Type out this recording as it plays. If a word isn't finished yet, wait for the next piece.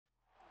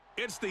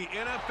It's the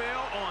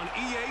NFL on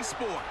EA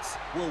Sports,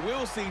 where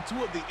we'll see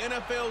two of the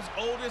NFL's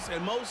oldest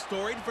and most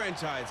storied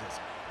franchises.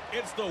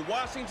 It's the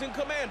Washington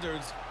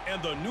Commanders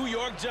and the New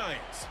York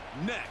Giants.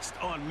 Next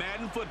on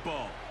Madden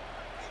Football.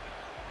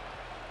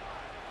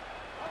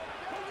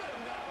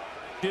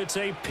 It's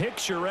a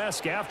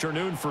picturesque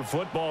afternoon for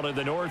football in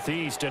the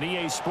Northeast, and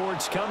EA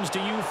Sports comes to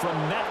you from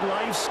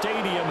MetLife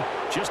Stadium,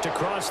 just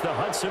across the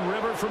Hudson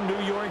River from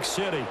New York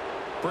City.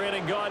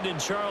 Brandon Gaudin and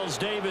Charles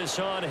Davis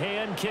on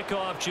hand.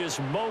 Kickoff just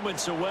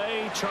moments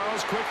away.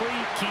 Charles, quickly,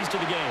 keys to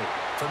the game.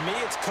 For me,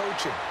 it's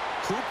coaching.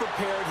 Who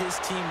prepared his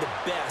team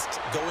the best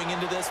going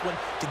into this one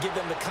to give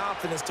them the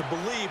confidence to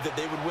believe that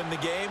they would win the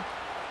game?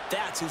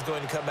 That's who's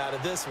going to come out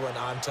of this one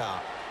on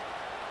top.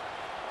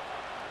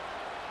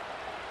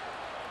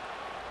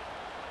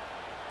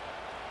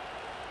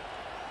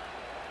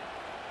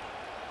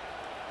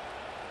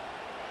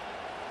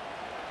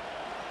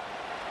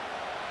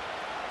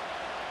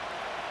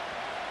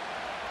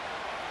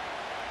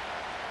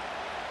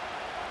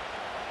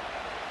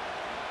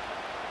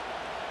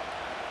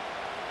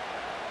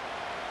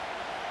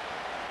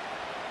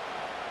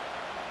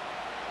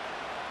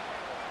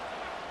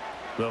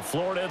 The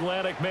Florida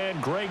Atlantic man,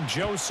 Greg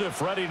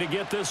Joseph, ready to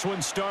get this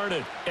one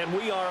started. And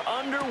we are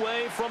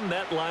underway from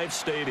MetLife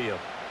Stadium.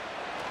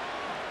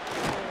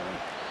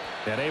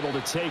 And able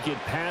to take it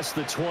past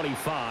the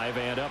 25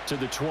 and up to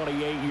the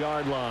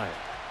 28-yard line.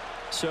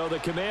 So the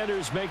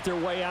Commanders make their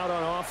way out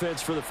on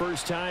offense for the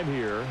first time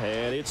here.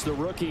 And it's the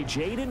rookie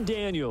Jaden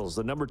Daniels,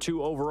 the number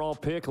 2 overall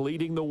pick,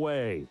 leading the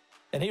way.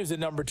 And he was the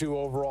number 2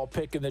 overall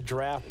pick in the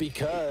draft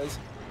because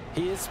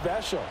he is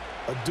special.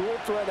 A dual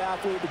threat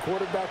athlete at the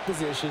quarterback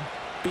position.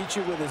 Beats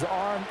you with his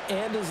arm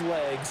and his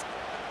legs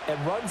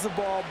and runs the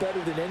ball better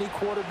than any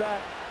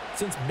quarterback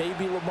since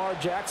maybe Lamar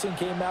Jackson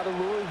came out of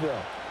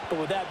Louisville. But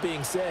with that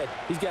being said,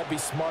 he's got to be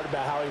smart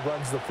about how he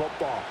runs the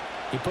football.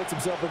 He puts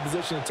himself in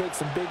position to take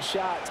some big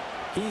shots.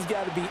 He's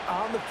got to be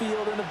on the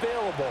field and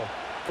available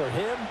for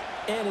him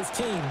and his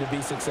team to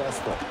be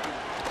successful.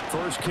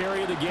 First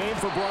carry of the game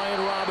for Brian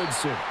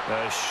Robinson.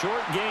 A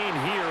short gain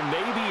here,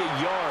 maybe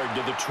a yard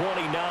to the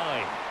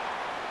 29.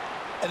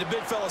 And the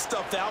big fella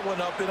stuffed that one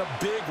up in a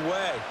big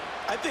way.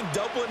 I think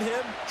doubling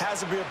him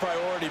has to be a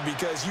priority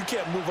because you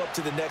can't move up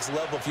to the next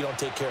level if you don't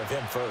take care of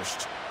him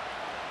first.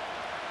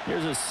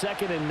 Here's a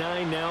 2nd and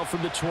 9 now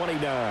from the 29.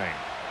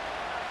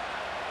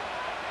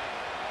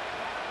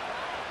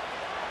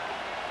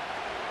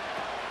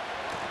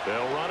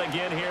 They'll run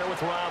again here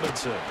with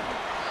Robinson.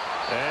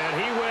 And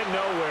he went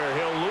nowhere.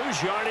 He'll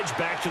lose yardage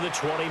back to the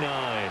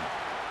 29.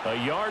 A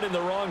yard in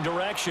the wrong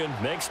direction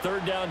makes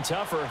third down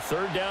tougher.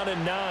 Third down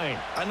and 9.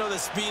 I know that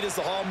speed is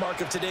the hallmark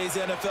of today's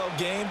NFL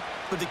game,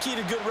 but the key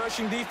to good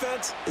rushing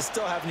defense is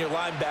still having your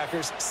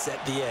linebackers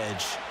set the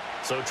edge.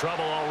 So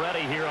trouble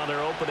already here on their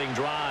opening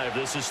drive.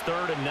 This is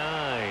 3rd and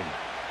 9.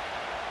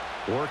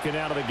 Working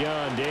out of the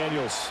gun,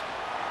 Daniels.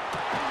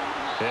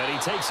 And he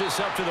takes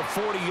this up to the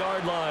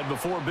 40-yard line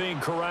before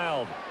being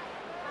corralled.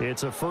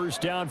 It's a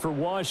first down for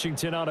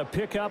Washington on a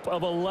pickup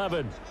of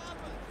 11.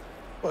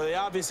 Well, they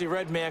obviously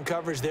read man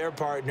coverage their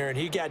partner, and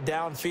he got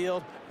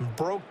downfield,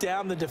 broke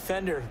down the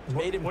defender.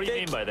 Made him what do you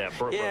mean by that?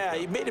 Yeah,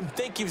 he made him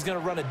think he was going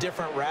to run a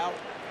different route.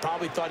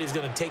 Probably thought he was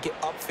going to take it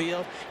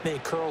upfield. Then he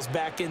curls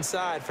back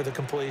inside for the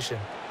completion.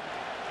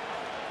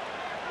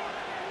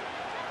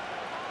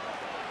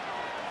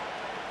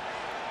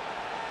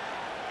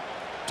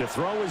 To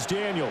throw is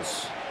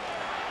Daniels.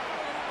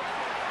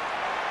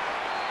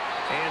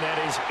 And that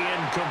is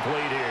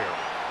incomplete here.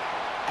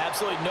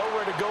 Absolutely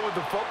nowhere to go with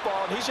the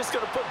football, and he's just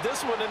going to put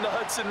this one in the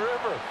Hudson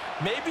River.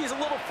 Maybe he's a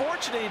little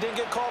fortunate he didn't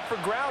get called for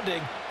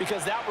grounding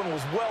because that one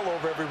was well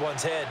over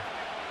everyone's head.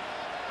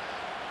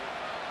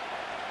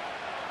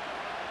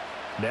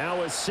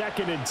 Now a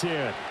 2nd and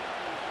 10.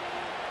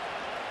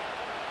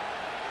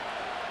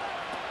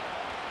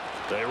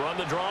 They run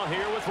the draw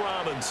here with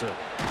Robinson.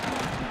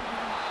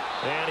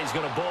 And he's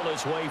going to bull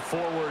his way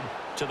forward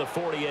to the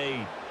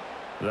 48.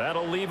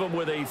 That'll leave them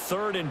with a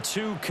 3rd and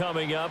 2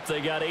 coming up.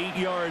 They got 8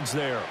 yards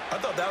there. I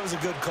thought that was a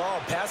good call.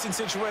 Passing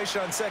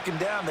situation on 2nd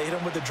down. They hit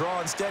him with the draw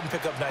instead and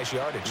pick up nice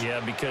yardage. Yeah,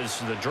 because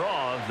the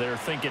draw, they're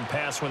thinking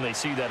pass when they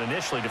see that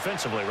initially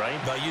defensively, right?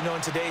 But you know,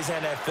 in today's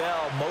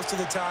NFL, most of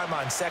the time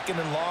on 2nd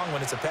and long,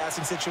 when it's a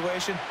passing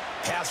situation,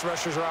 pass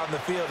rushers are on the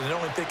field and they're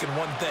only thinking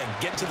one thing,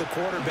 get to the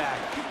quarterback.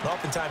 And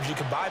oftentimes you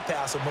can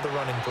bypass them with a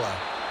running play.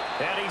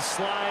 And he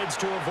slides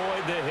to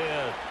avoid the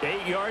hit.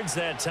 8 yards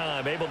that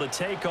time, able to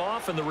take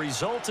off, and the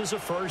result is a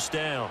first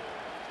down.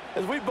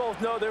 As we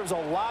both know, there was a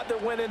lot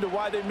that went into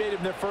why they made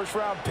him their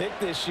first-round pick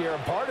this year,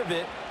 and part of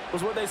it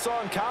was what they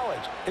saw in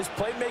college, his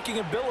playmaking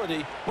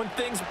ability when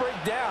things break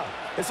down.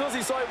 As soon as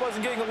he saw he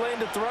wasn't getting a lane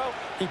to throw,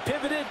 he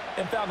pivoted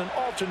and found an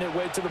alternate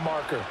way to the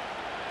marker.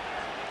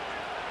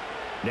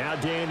 Now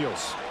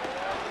Daniels.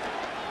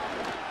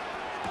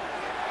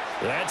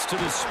 That's to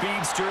the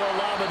speedster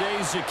Olamide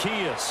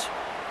Zaccheaus.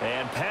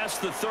 And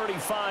past the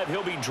 35,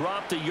 he'll be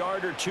dropped a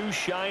yard or two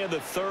shy of the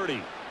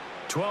 30.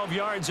 12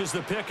 yards is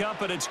the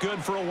pickup, and it's good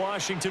for a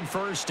Washington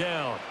first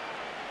down.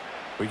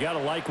 We got to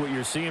like what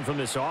you're seeing from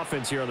this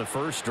offense here on the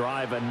first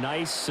drive. A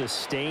nice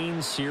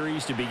sustained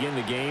series to begin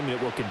the game, and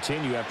it will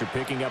continue after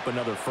picking up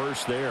another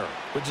first there.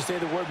 Would you say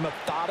the word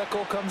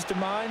methodical comes to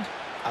mind?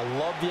 I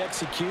love the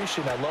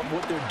execution. I love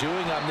what they're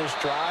doing on this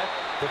drive.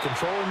 They're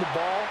controlling the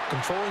ball,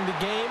 controlling the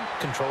game,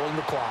 controlling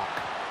the clock.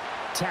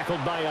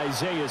 Tackled by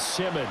Isaiah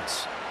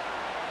Simmons.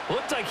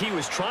 Looked like he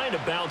was trying to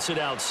bounce it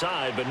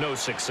outside, but no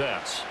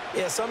success.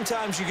 Yeah,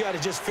 sometimes you got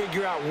to just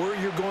figure out where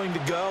you're going to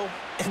go,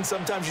 and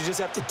sometimes you just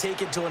have to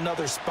take it to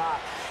another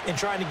spot. In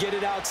trying to get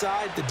it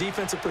outside, the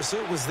defensive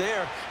pursuit was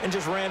there and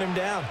just ran him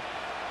down.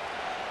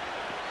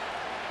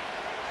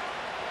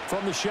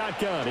 From the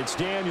shotgun, it's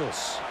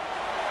Daniels.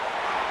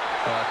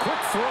 A quick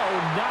throw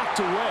knocked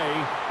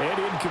away and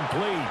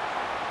incomplete.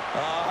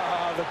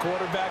 The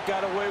quarterback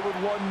got away with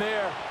one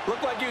there.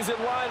 Looked like he was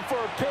in line for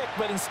a pick,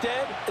 but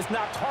instead it's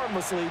knocked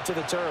harmlessly to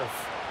the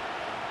turf.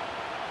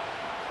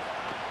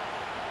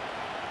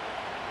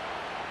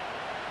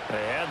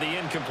 They had the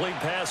incomplete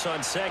pass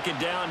on second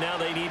down. Now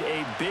they need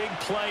a big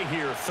play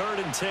here,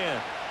 3rd and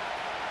 10.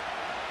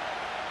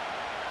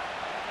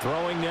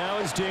 Throwing now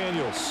is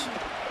Daniels.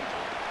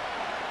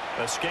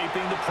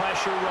 Escaping the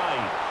pressure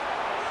right.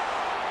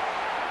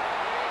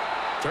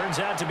 Turns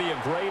out to be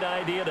a great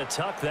idea to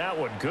tuck that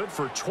one. Good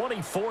for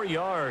 24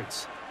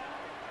 yards.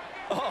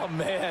 Oh,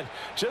 man.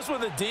 Just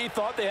when the D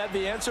thought they had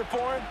the answer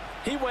for him,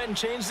 he went and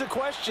changed the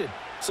question.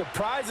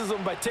 Surprises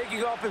him by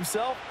taking off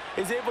himself.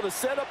 He's able to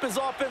set up his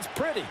offense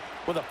pretty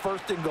with a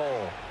 1st and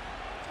goal.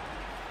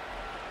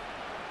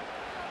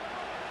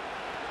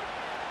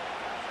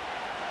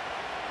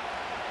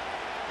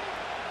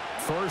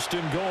 First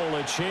and goal,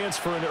 a chance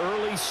for an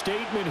early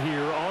statement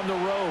here on the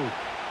road.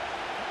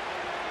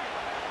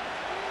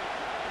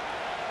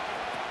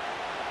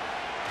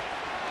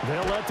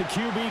 They'll let the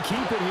QB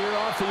keep it here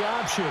off the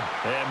option.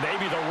 And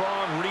maybe the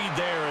wrong read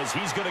there as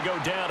he's going to go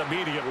down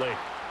immediately.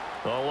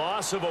 A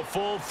loss of a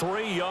full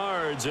 3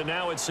 yards, and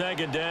now it's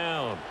 2nd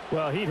down.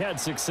 Well, he'd had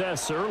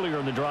success earlier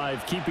in the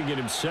drive keeping it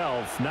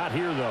himself. Not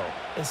here, though.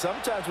 And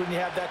sometimes when you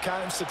have that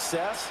kind of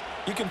success,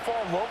 you can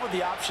fall in love with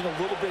the option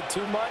a little bit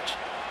too much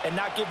and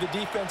not give the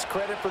defense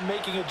credit for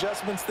making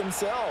adjustments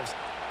themselves.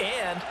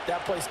 And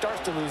that play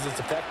starts to lose its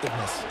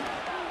effectiveness.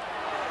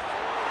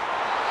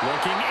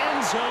 Looking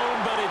end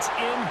zone, but it's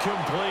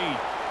incomplete.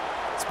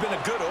 It's been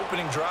a good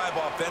opening drive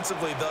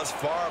offensively thus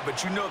far,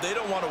 but you know they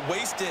don't want to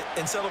waste it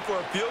and settle for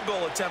a field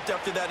goal attempt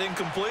after that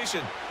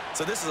incompletion.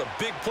 So this is a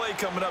big play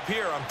coming up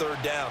here on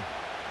 3rd down.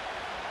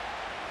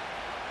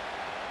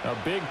 A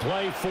big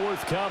play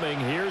forthcoming.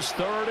 Here's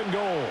 3rd and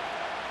goal.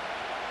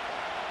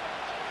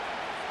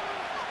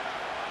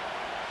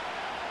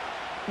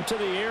 To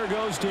the air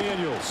goes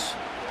Daniels.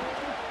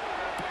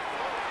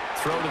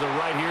 Throw to the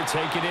right here,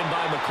 taken in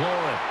by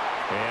McLaurin.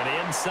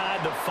 And inside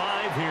the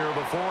 5 here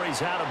before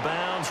he's out of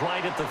bounds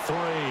right at the 3.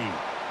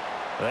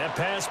 That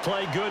pass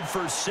play good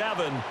for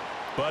 7,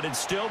 but it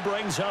still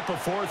brings up a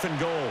 4th and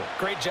goal.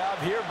 Great job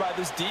here by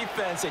this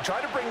defense. They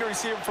try to bring the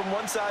receiver from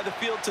one side of the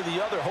field to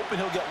the other, hoping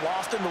he'll get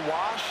lost in the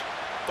wash.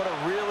 But a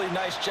really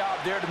nice job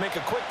there to make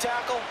a quick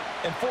tackle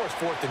and force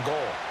 4th and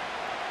goal.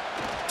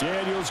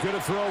 Daniels going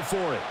to throw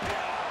for it.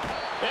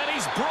 And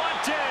he's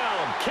brought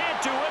down. Can't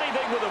do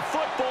anything with a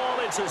football.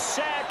 It's a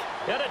sack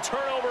and a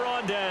turnover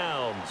on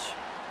downs.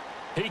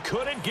 He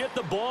couldn't get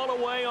the ball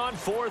away on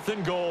 4th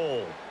and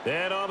goal.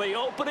 And on the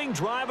opening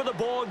drive of the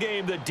ball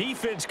game, the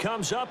defense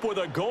comes up with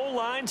a goal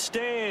line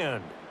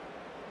stand.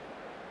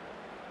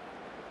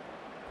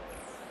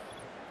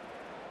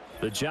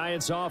 The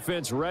Giants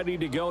offense ready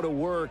to go to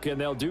work, and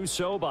they'll do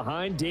so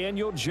behind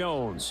Daniel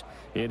Jones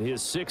in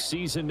his 6th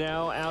season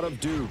now out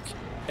of Duke.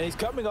 And he's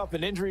coming off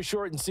an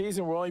injury-shortened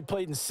season where he only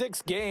played in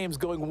 6 games,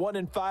 going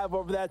 1-5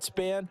 over that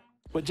span,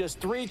 with just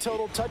 3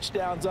 total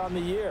touchdowns on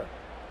the year.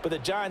 But the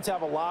Giants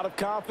have a lot of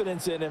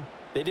confidence in him.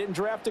 They didn't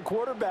draft a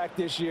quarterback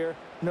this year,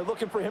 and they're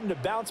looking for him to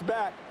bounce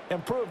back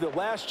and prove that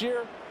last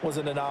year was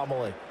an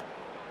anomaly.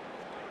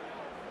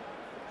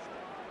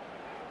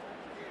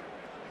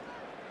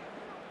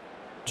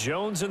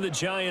 Jones and the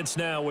Giants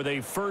now with a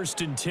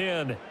 1st and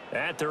 10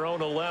 at their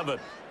own 11.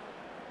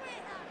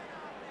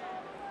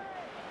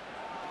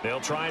 They'll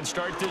try and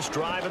start this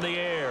drive in the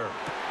air.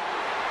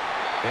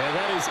 And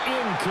that is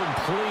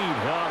incomplete.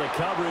 Oh, the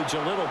coverage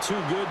a little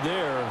too good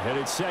there, and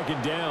it's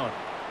 2nd down.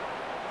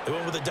 They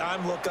went with a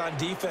dime look on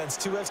defense.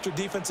 2 extra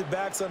defensive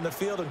backs on the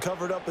field and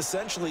covered up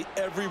essentially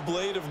every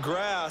blade of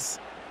grass.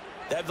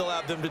 That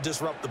allowed them to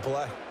disrupt the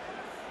play.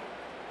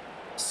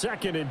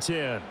 2nd and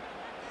 10.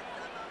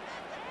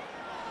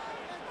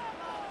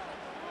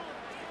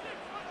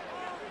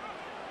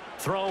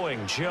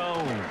 Throwing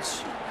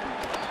Jones.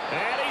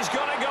 And he's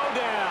going to go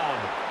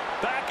down.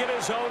 Back at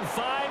his own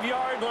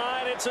 5-yard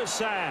line, it's a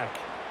sack.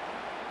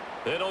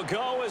 It'll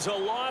go as a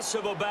loss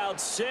of about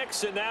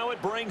 6, and now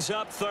it brings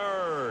up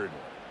 3rd.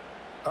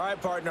 All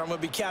right, partner, I'm going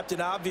to be Captain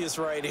Obvious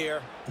right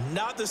here.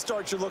 Not the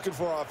start you're looking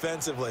for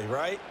offensively,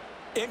 right?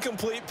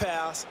 Incomplete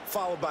pass,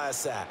 followed by a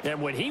sack. And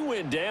when he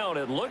went down,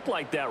 it looked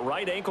like that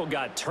right ankle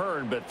got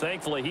turned, but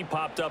thankfully he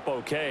popped up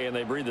okay, and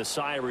they breathed a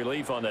sigh of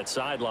relief on that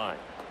sideline.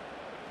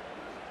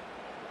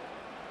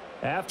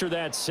 After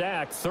that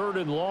sack,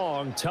 3rd and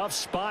long, tough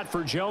spot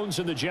for Jones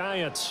and the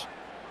Giants.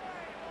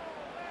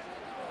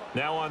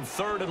 Now on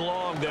 3rd and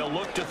long, they'll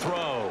look to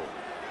throw.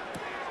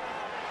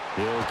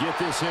 He'll get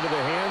this into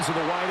the hands of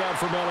the wideout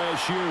from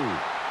LSU.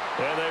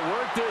 And they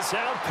work this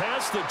out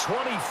past the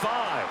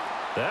 25.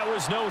 That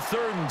was no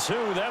 3rd and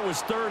 2. That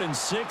was 3rd and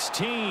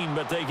 16,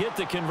 but they get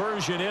the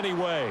conversion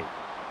anyway.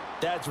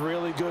 That's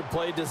really good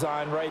play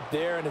design right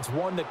there, and it's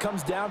one that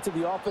comes down to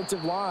the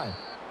offensive line.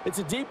 It's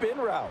a deep in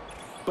route,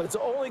 but it's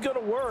only going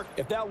to work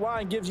if that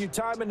line gives you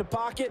time in the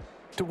pocket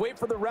to wait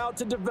for the route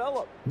to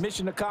develop.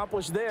 Mission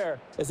accomplished there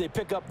as they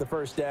pick up the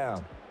 1st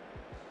down.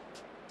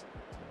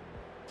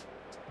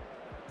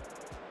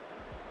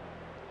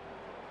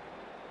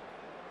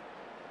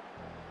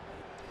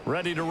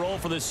 Ready to roll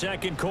for the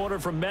 2nd quarter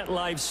from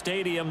MetLife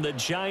Stadium. The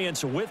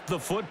Giants with the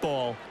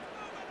football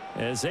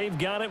as they've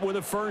got it with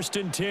a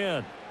 1st and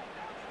 10.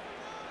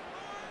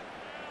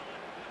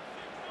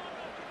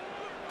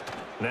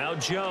 Now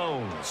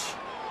Jones.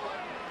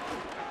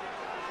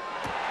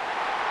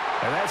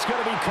 And that's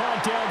going to be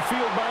caught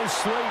downfield by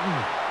Slayton.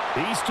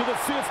 He's to the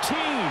 15.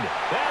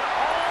 And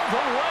all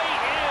the way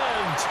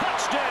in.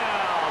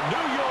 Touchdown,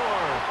 New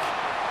York.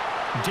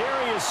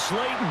 Darius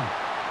Slayton,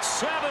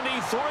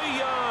 73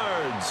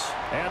 yards.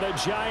 And the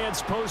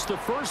Giants post the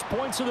first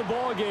points of the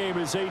ball game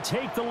as they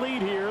take the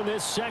lead here in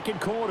this 2nd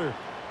quarter.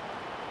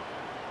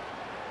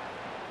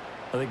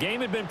 The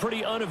game had been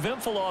pretty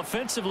uneventful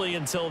offensively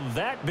until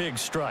that big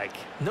strike.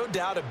 No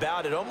doubt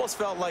about it. Almost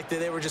felt like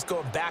they were just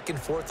going back and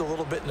forth a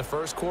little bit in the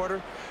 1st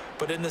quarter.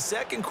 But in the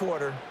 2nd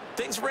quarter,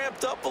 things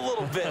ramped up a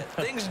little bit.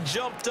 Things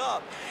jumped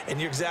up. And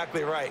you're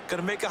exactly right.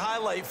 Going to make a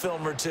highlight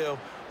film or two.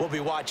 We'll be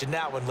watching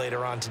that one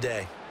later on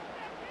today.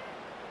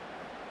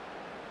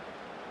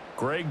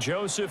 Greg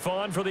Joseph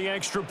on for the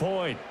extra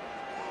point.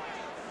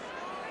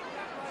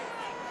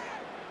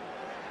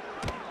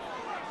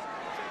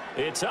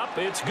 It's up,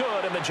 it's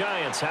good, and the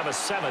Giants have a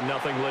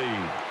 7-0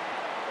 lead.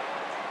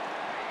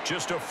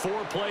 Just a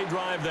 4-play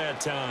drive that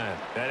time,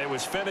 and it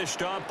was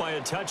finished off by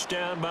a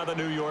touchdown by the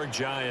New York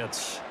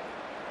Giants.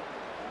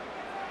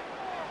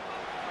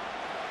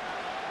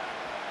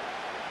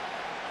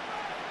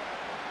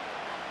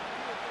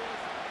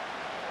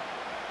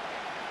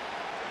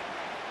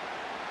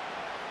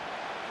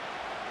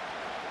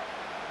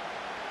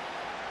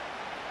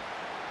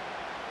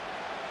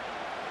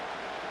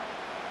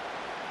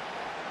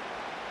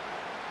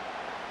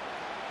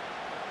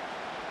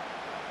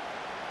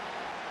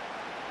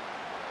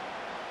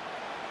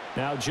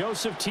 Now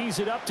Joseph tees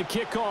it up to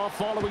kick off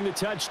following the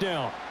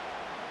touchdown.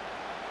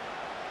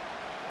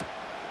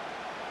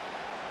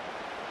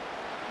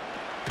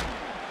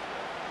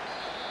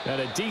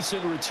 And a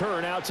decent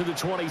return out to the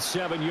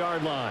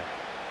 27-yard line.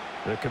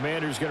 The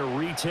Commanders going to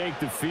retake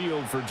the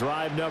field for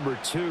drive number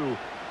 2.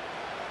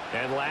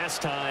 And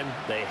last time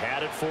they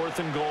had it 4th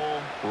and goal,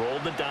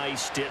 rolled the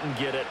dice, didn't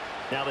get it.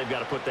 Now they've got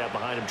to put that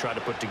behind them, try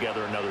to put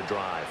together another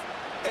drive.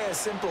 A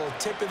simple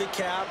tip of the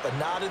cap, a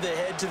nod of the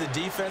head to the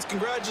defense.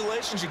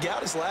 Congratulations, you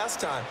got us last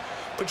time.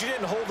 But you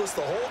didn't hold us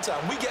the whole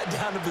time. We got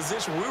down in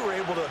position. We were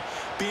able to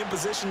be in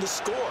position to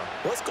score.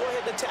 Let's go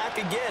ahead and attack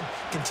again.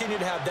 Continue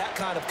to have that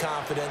kind of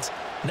confidence.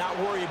 Not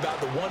worry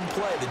about the one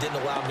play that didn't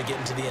allow them to get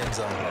into the end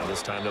zone. Yeah,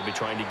 this time they'll be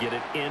trying to get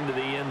it into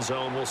the end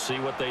zone. We'll see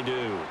what they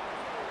do.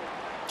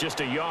 Just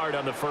a yard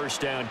on the 1st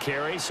down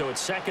carry, so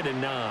it's 2nd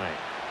and 9.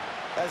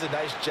 That's a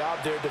nice job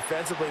there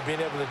defensively, being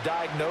able to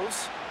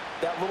diagnose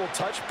that little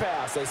touch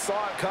pass. They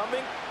saw it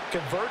coming,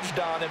 converged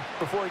on him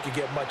before he could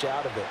get much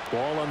out of it.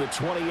 Ball on the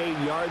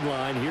 28-yard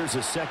line. Here's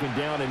a 2nd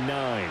down and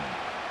 9.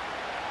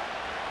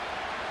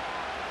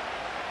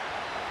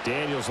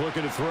 Daniels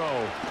looking to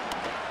throw.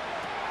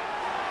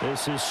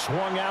 This is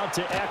swung out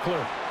to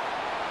Eckler.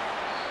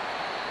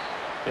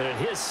 And at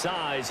his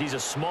size, he's a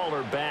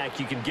smaller back.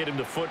 You can get him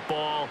to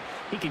football.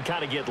 He can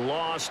kind of get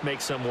lost, make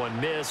someone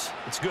miss.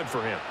 It's good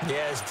for him.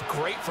 Yeah, it's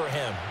great for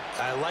him.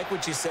 I like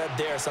what you said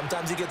there.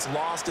 Sometimes he gets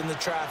lost in the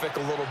traffic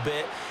a little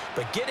bit,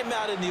 but get him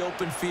out in the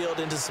open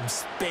field into some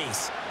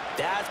space.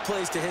 That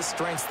plays to his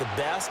strengths the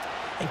best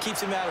and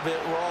keeps him out of it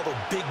where all the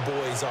big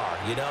boys are,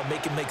 you know,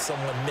 make him make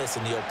someone miss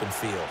in the open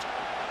field.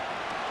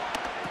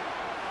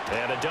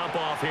 And a dump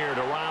off here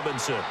to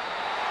Robinson.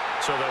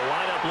 So they'll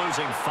wind up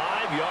losing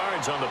 5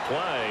 yards on the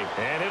play,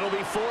 and it'll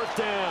be 4th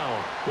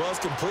down. Well, his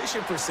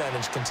completion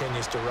percentage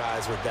continues to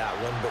rise with that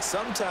one, but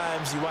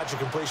sometimes you want your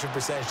completion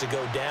percentage to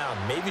go down.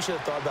 Maybe you should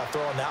have thought about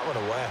throwing that one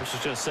away. I was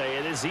just going to say,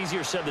 it is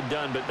easier said than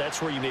done, but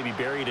that's where you maybe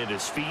bury it at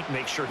his feet,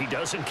 make sure he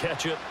doesn't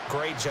catch it.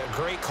 Great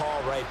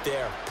call right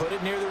there. Put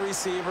it near the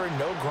receiver,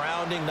 no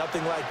grounding,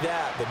 nothing like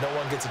that, but no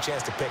one gets a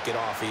chance to pick it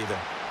off either.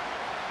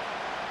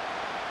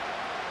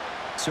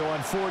 So on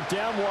 4th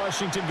down,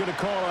 Washington going to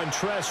call on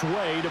Tress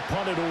Way to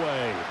punt it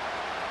away.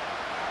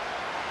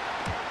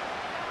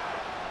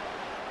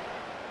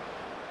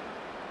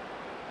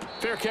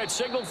 Fair catch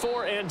signaled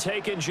for and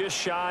taken just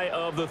shy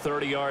of the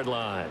 30-yard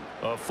line.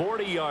 A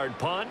 40-yard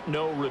punt,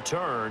 no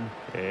return,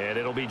 and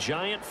it'll be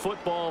Giant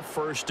football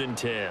 1st and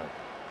 10.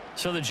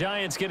 So the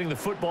Giants getting the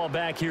football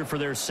back here for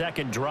their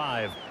 2nd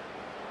drive.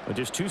 Well,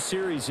 just 2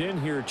 series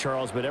in here,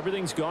 Charles, but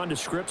everything's gone to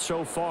script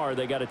so far.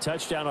 They got a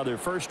touchdown on their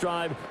first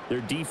drive. Their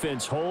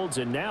defense holds,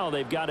 and now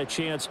they've got a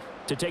chance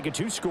to take a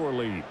 2-score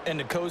lead. And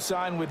to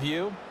co-sign with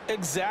you,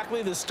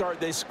 exactly the start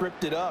they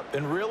scripted up.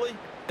 And really,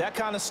 that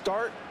kind of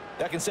start,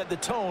 that can set the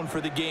tone for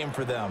the game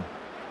for them.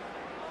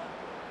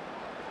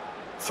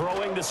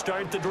 Throwing to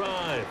start the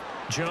drive,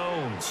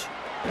 Jones.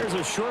 There's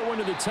a short one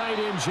to the tight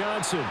end,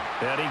 Johnson.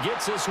 And he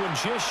gets this one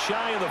just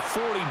shy of the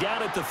 40,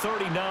 down at the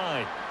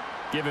 39.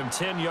 Give him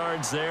 10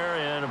 yards there,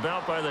 and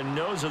about by the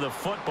nose of the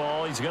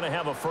football, he's going to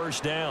have a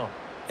first down.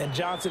 And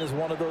Johnson is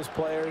one of those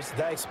players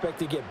that I expect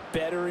to get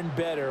better and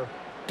better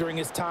during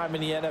his time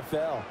in the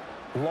NFL.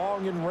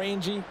 Long and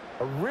rangy,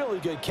 a really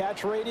good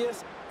catch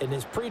radius, and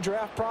his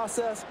pre-draft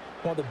process,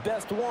 one of the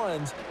best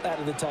ones out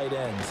of the tight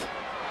ends.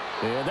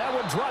 And that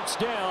one drops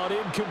down,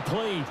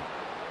 incomplete.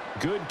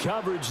 Good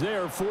coverage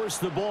there, forced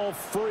the ball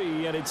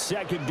free, and it's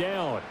second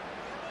down.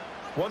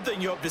 One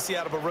thing you hope to see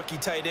out of a rookie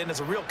tight end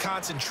is a real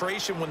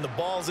concentration when the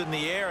ball's in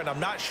the air, and I'm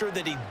not sure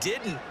that he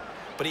didn't,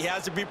 but he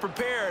has to be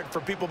prepared for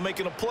people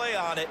making a play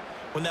on it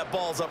when that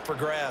ball's up for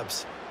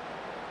grabs.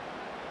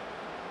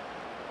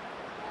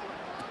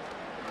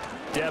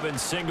 Devin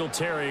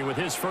Singletary with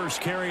his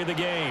first carry of the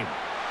game.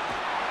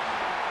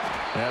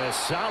 And a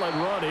solid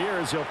run here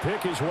as he'll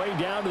pick his way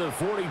down to the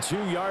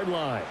 42-yard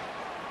line.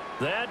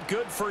 That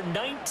good for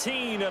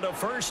 19 and a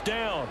first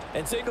down.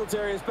 And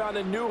Singletary has found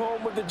a new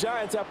home with the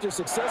Giants after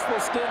successful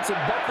stints in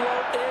Buffalo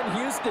and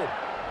Houston.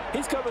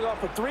 He's coming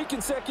off of 3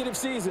 consecutive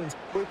seasons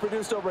where he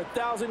produced over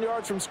 1,000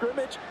 yards from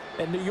scrimmage,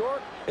 and New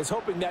York is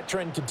hoping that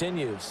trend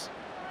continues.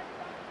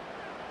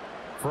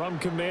 From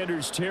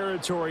Commanders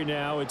territory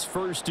now, it's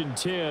 1st and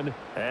 10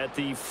 at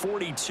the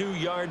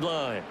 42-yard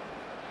line.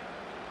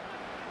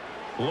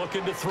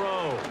 Looking to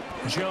throw.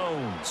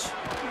 Jones.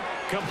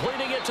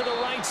 Completing it to the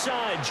right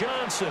side.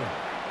 Johnson.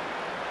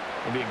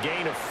 It'll be a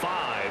gain of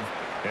 5,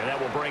 and that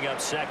will bring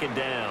up second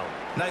down.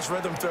 Nice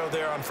rhythm throw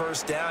there on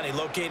first down. He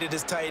located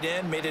his tight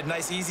end, made it a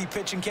nice easy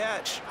pitch and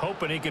catch.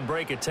 Hoping he can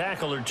break a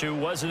tackle or two.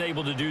 Wasn't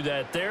able to do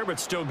that there, but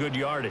still good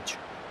yardage.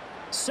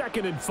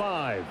 2nd and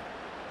 5.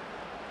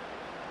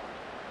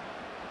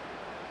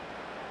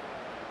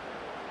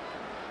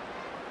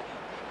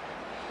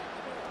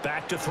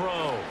 Back to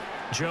throw.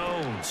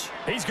 Jones.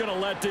 He's going to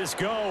let this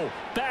go.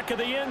 Back of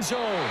the end zone.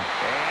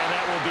 And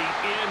that will be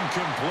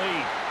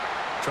incomplete.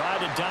 Tried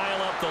to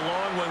dial up the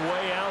long one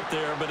way out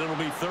there, but it'll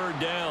be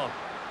 3rd down.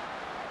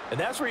 And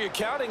that's where you're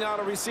counting on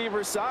a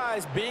receiver's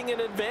size being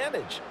an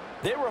advantage.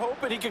 They were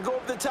hoping he could go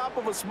over the top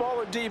of a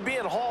smaller DB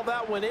and haul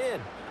that one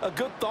in. A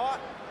good thought,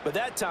 but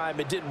that time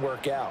it didn't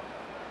work out.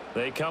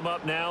 They come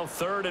up now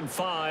 3rd and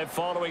 5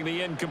 following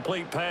the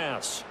incomplete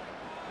pass.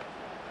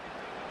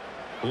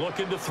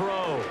 Looking to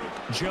throw.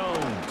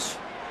 Jones.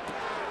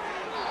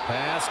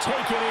 Pass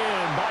taken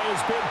in by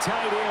his big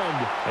tight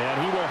end.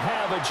 And he will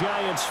have a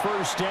Giants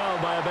first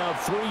down by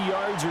about 3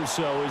 yards or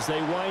so as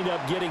they wind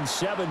up getting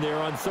 7 there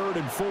on 3rd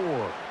and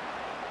 4.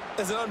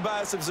 As an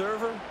unbiased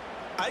observer,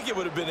 I think it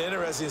would have been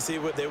interesting to see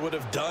what they would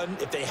have done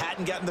if they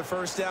hadn't gotten the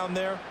first down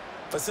there.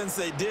 But since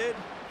they did,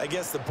 I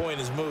guess the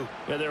point is moot.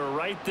 Yeah, they were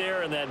right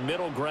there in that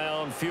middle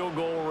ground, field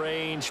goal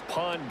range,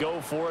 punt,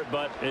 go for it.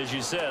 But as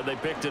you said, they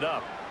picked it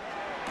up.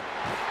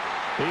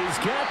 He's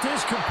got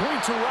this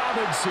complete to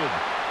Robinson.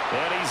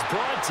 And he's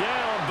brought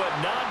down,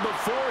 but not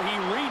before he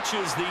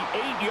reaches the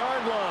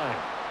 8-yard line.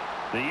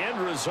 The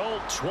end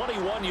result,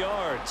 21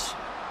 yards.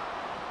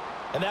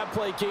 And that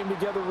play came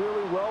together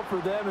really well for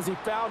them as he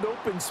found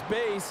open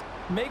space,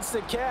 makes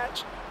the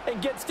catch,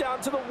 and gets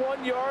down to the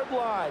 1-yard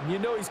line. You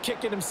know he's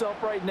kicking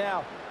himself right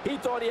now. He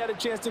thought he had a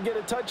chance to get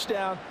a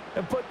touchdown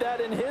and put that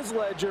in his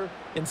ledger.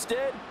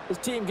 Instead, his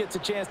team gets a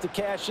chance to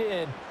cash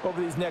in over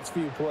these next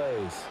few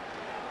plays.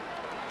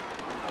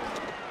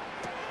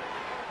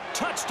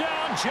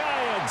 Touchdown,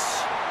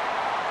 Giants.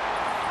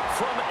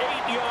 From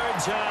 8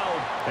 yards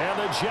out. And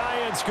the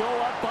Giants go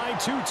up by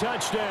 2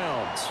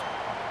 touchdowns.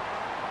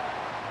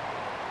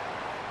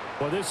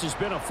 Well, this has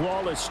been a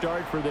flawless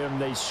start for them.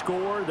 They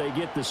score, they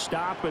get the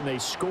stop, and they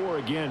score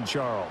again,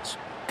 Charles.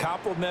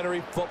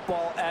 Complimentary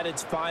football at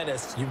its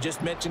finest. You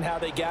just mentioned how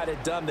they got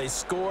it done. They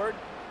scored.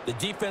 The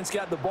defense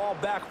got the ball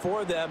back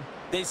for them.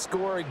 They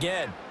score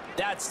again.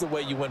 That's the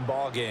way you win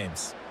ball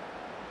games.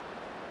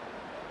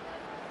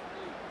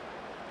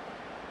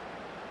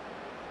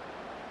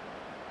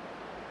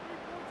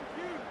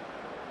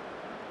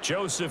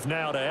 Joseph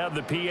now to have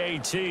the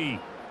PAT.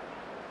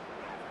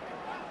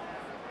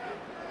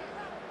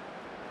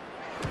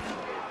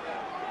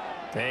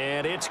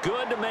 And it's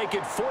good to make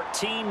it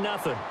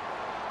 14-0.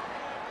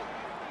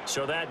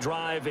 So that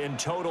drive in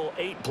total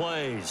 8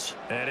 plays.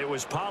 And it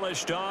was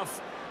polished off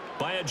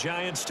by a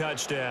Giants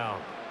touchdown.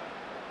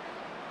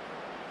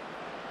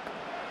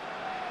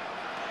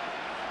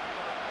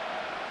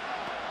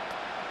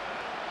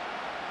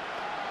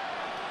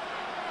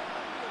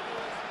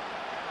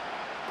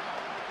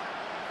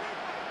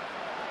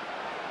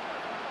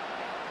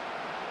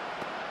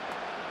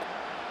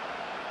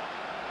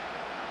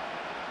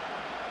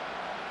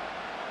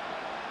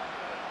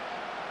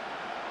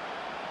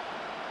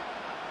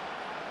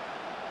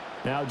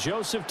 Now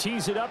Joseph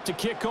tees it up to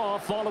kick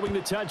off following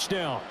the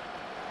touchdown.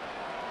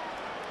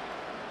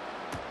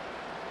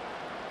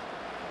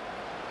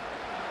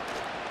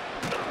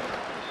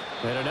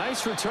 And a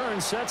nice return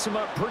sets him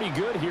up pretty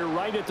good here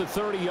right at the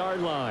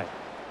 30-yard line.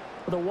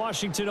 The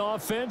Washington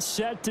offense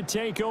set to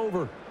take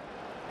over.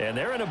 And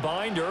they're in a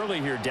bind early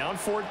here, down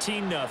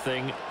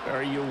 14-0.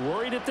 Are you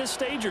worried at this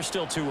stage or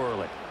still too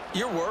early?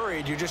 You're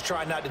worried. You're just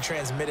trying not to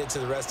transmit it to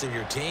the rest of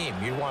your team.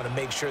 You want to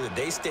make sure that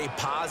they stay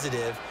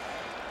positive.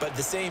 But at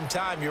the same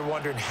time, you're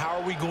wondering, how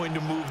are we going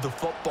to move the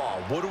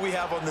football? What do we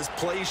have on this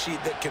play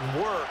sheet that can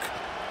work?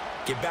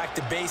 Get back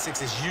to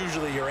basics is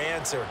usually your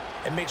answer.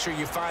 And make sure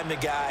you find the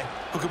guy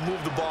who can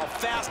move the ball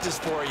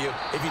fastest for you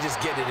if you just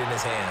get it in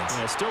his hands.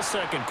 Yeah, still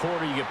second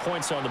quarter. You get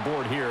points on the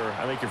board here.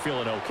 I think you're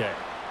feeling okay.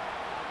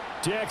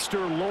 Dexter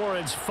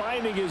Lawrence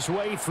finding his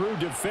way through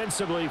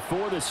defensively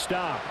for the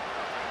stop.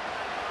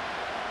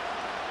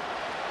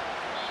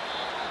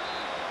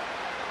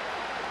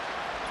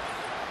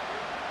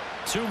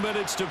 Two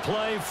minutes to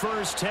play,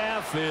 first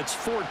half. It's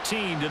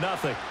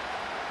 14-0.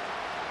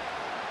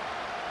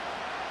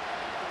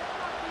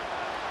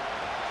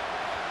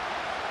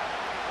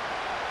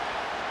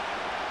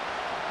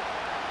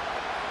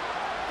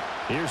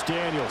 Here's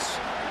Daniels.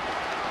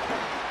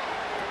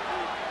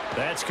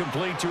 That's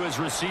complete to his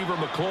receiver,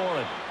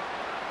 McLaurin.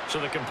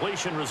 So the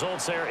completion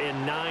results there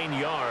in 9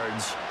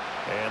 yards.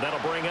 And that'll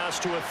bring us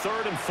to a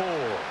 3rd and 4.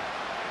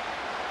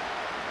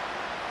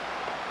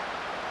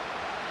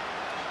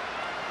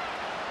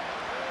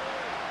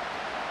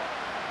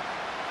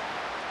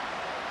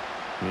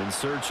 In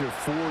search of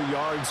 4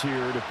 yards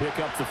here to pick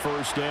up the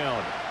first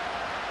down.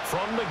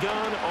 From the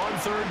gun on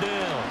 3rd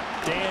down,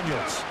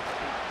 Daniels.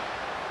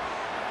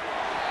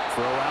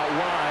 Throw out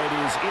wide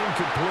is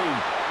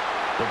incomplete.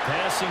 The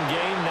passing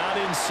game not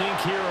in sync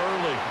here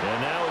early.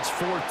 And now it's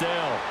 4th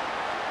down.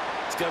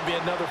 It's going to be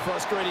another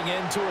frustrating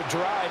end to a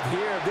drive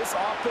here. This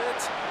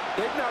offense,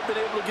 they've not been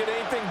able to get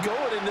anything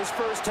going in this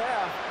first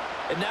half.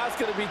 And now it's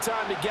going to be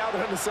time to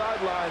gather on the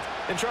sidelines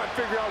and try to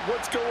figure out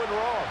what's going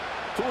wrong.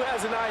 Who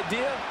has an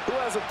idea? Who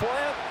has a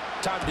plan?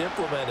 Time to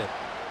implement it.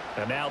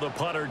 And now the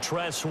punter,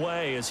 Tress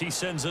Way, as he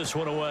sends this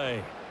one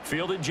away.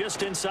 Fielded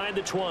just inside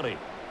the 20.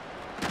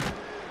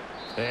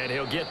 And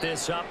he'll get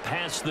this up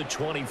past the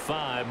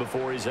 25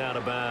 before he's out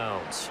of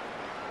bounds.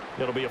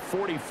 It'll be a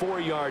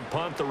 44-yard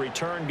punt. The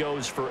return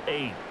goes for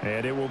 8.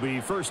 And it will be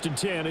 1st and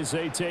 10 as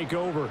they take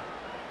over.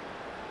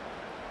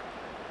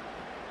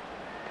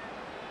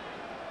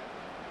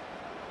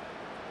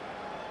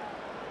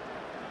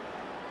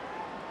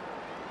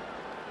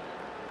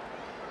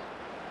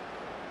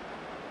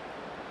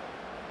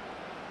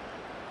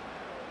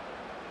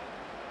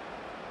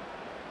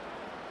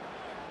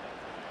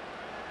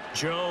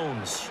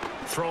 Jones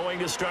throwing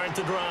to start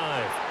the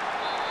drive.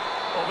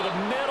 Over the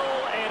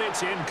middle, and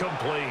it's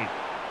incomplete.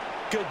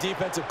 Good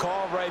defensive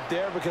call right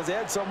there because they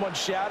had someone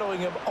shadowing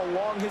him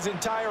along his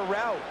entire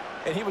route.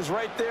 And he was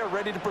right there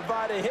ready to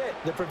provide a hit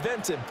that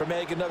prevents him from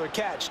making another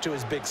catch to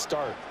his big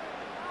start.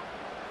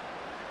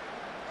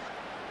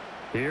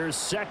 Here's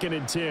 2nd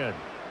and 10.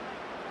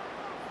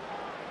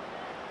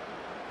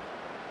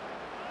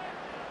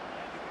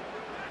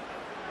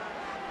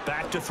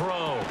 Back to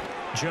throw.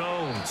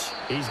 Jones.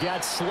 He's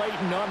got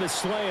Slayton on the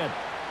slant.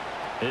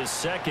 His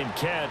 2nd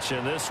catch,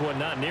 and this one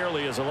not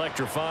nearly as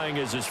electrifying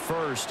as his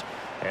first.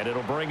 And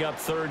it'll bring up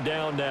 3rd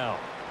down now.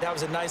 That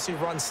was a nicely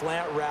run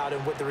slant route,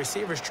 and what the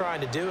receiver's trying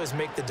to do is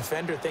make the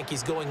defender think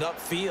he's going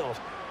upfield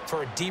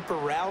for a deeper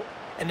route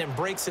and then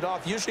breaks it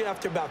off, usually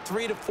after about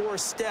 3 to 4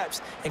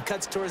 steps, and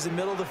cuts towards the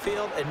middle of the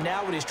field. And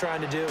now what he's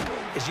trying to do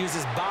is use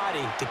his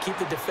body to keep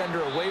the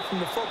defender away from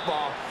the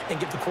football and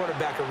give the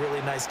quarterback a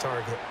really nice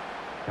target.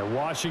 And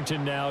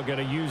Washington now going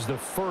to use the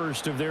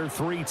first of their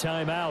 3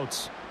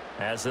 timeouts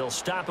as they'll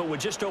stop it with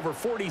just over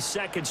 40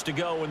 seconds to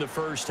go in the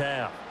first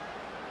half.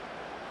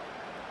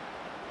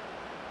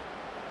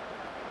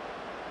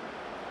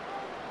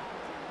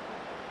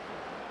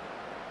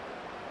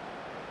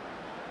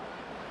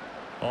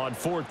 On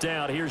 4th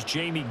down, here's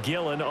Jamie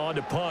Gillen on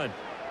to punt.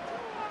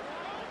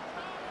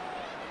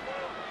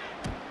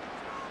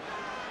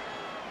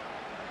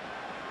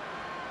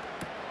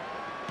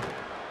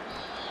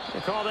 They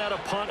call that a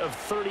punt of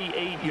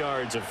 38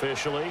 yards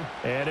officially.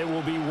 And it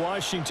will be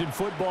Washington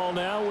football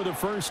now with a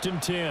 1st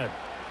and 10.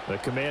 The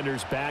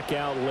Commanders back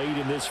out late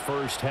in this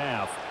first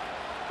half.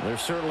 They're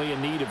certainly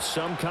in need of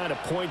some kind of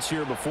points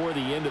here before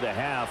the end of the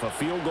half. A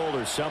field goal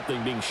or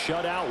something. Being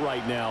shut out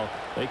right now.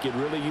 They could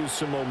really use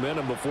some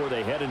momentum before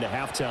they head into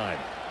halftime.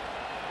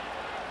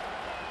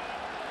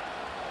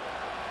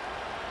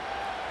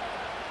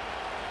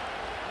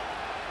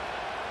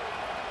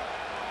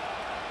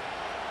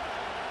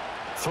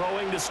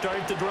 Throwing to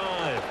start the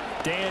drive.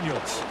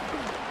 Daniels.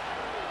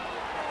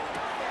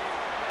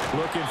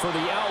 Looking for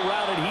the out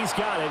route, and he's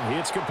got it.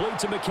 It's complete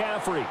to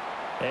McCaffrey.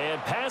 And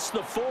past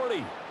the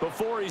 40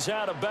 before he's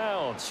out of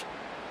bounds.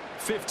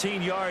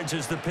 15 yards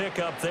is the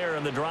pickup there,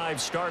 and the drive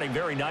starting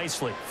very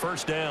nicely.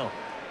 1st down.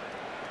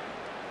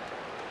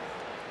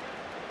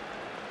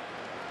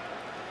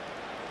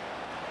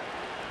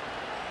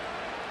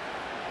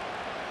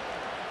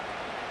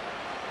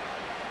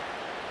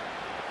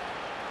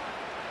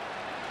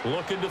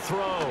 Looking to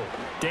throw.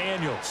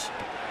 Daniels.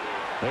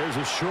 There's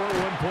a short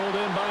one pulled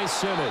in by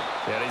Sinnott.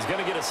 And he's going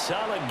to get a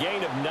solid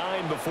gain of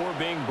 9 before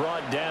being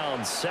brought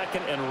down.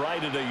 Second and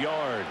right at a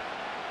yard.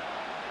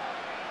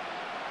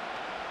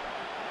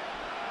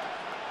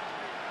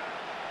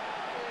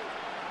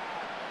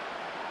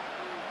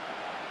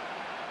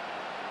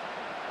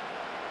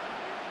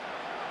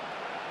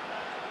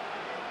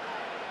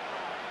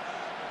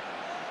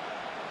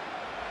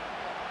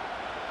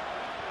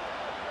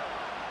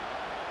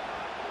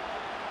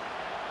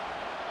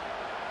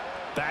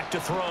 Back to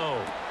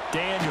throw.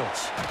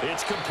 Daniels.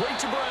 It's complete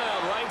to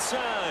Brown, right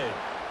side.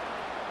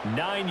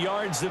 9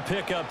 yards to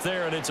pick up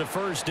there, and it's a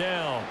first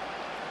down.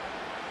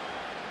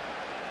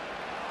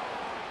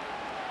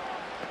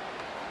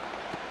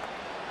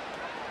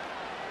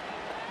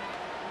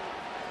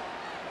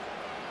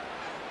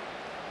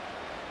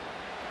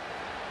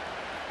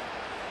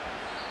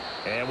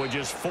 And with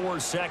just 4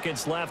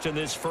 seconds left in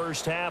this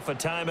first half, a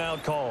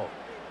timeout call.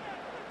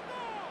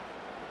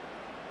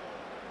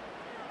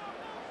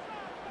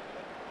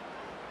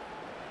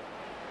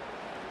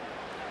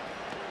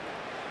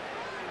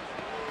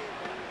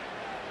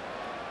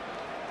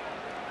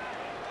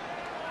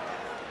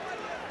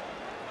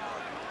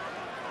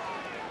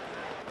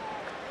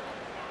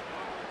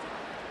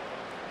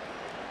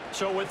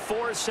 So with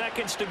 4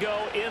 seconds to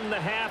go in the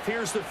half,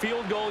 here's the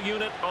field goal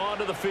unit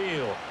onto the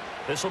field.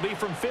 This will be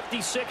from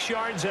 56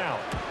 yards out.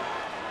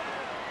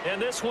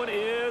 And this one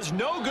is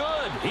no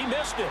good. He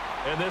missed it.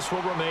 And this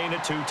will remain a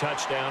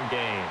 2-touchdown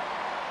game.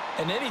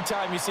 And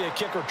anytime you see a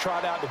kicker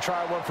trot out to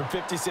try one from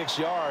 56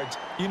 yards,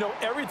 you know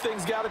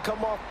everything's got to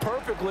come off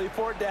perfectly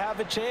for it to have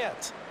a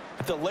chance.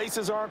 If the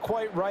laces aren't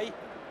quite right,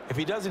 if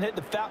he doesn't hit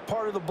the fat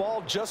part of the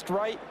ball just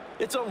right,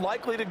 it's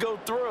unlikely to go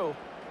through.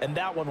 And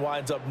that one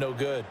winds up no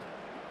good.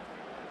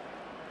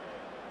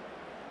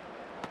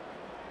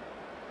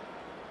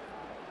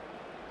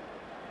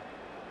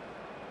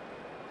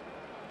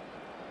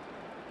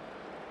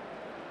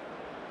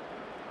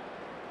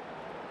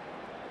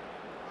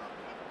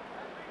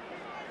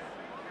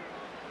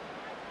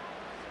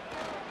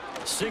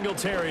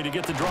 Singletary to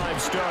get the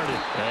drive started.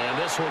 And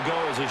this will go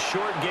as a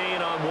short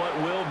gain on what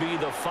will be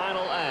the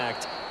final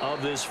act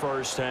of this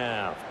first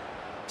half.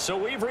 So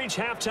we've reached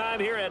halftime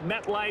here at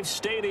MetLife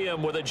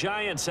Stadium with the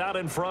Giants out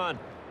in front.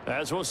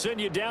 As we'll send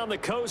you down the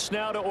coast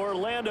now to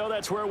Orlando,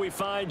 that's where we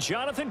find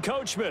Jonathan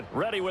Coachman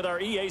ready with our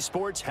EA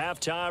Sports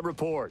halftime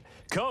report.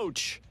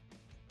 Coach.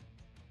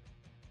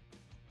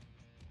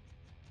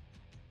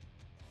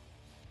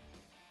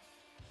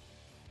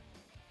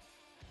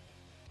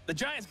 The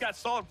Giants got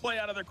solid play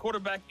out of their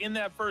quarterback in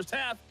that first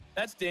half.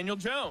 That's Daniel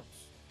Jones.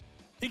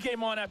 He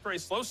came on after a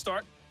slow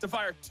start to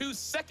fire 2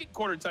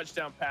 second-quarter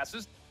touchdown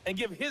passes and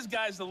give his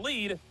guys the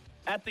lead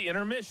at the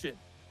intermission.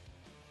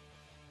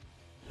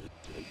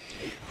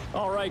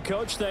 All right,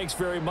 Coach, thanks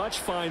very much.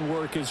 Fine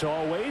work as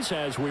always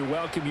as we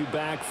welcome you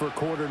back for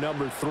quarter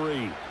number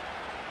 3.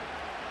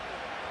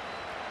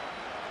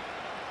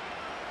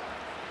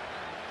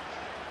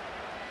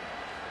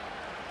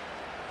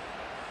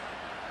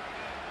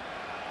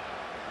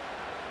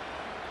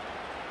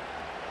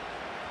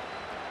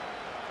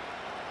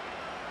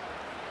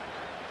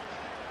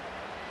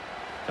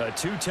 A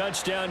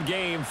 2-touchdown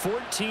game,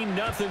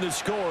 14-0 the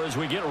score as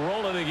we get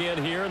rolling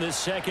again here in this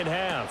second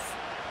half.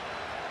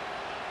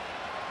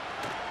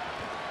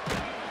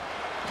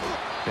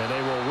 And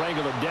they will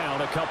wrangle him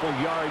down a couple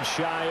yards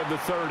shy of the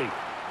 30.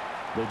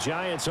 The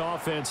Giants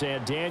offense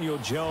and Daniel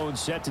Jones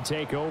set to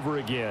take over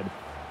again.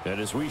 And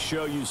as we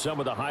show you some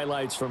of the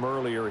highlights from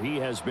earlier, he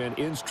has been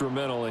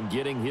instrumental in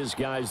getting his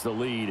guys the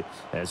lead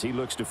as he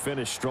looks to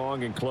finish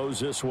strong and close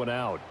this one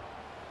out.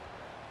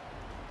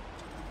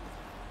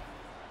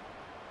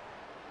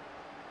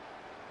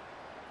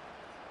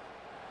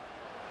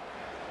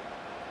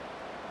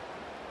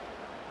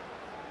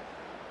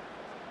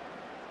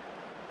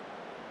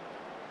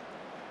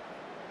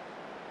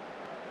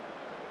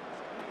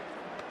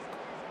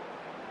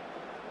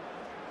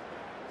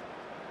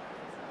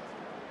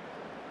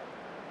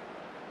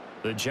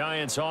 The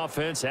Giants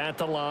offense at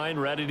the line,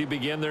 ready to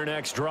begin their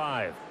next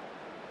drive.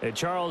 Hey,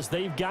 Charles,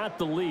 they've got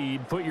the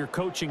lead. Put your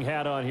coaching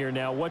hat on here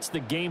now. What's the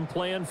game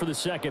plan for the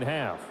second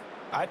half?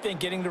 I think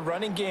getting the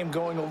running game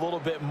going a little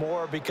bit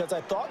more, because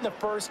I thought in the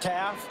first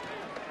half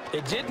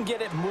they didn't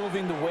get it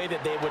moving the way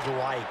that they would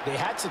like. They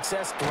had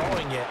success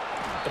throwing it,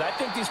 but I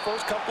think these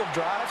first couple of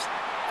drives,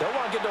 they'll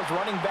want to get those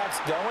running backs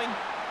going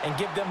and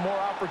give them more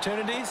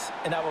opportunities,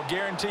 and I will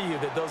guarantee you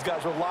that those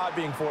guys were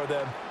lobbying for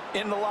them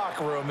in the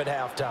locker room at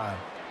halftime.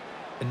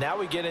 And now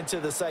we get into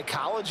the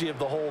psychology of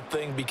the whole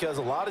thing, because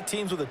a lot of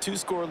teams with a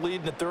 2-score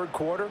lead in the third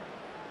quarter,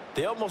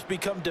 they almost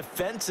become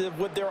defensive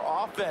with their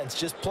offense,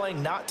 just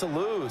playing not to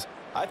lose.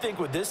 I think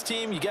with this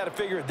team, you got to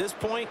figure at this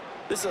point,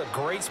 this is a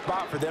great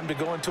spot for them to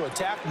go into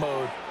attack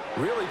mode,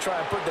 really try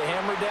and put the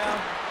hammer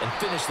down and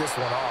finish this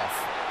one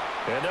off.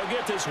 And they'll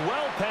get this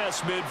well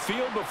past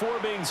midfield before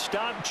being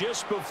stopped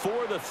just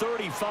before the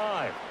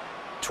 35.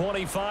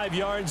 25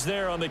 yards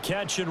there on the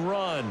catch and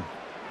run.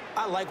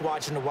 I like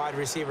watching the wide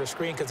receiver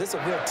screen because it's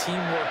a real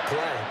teamwork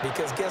play.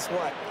 Because guess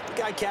what? The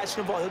guy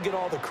catching the ball, he'll get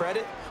all the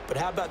credit. But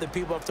how about the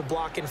people who have to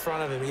block in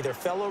front of him, either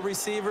fellow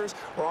receivers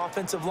or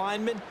offensive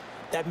linemen?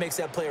 That makes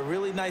that play a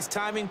really nice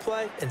timing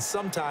play, and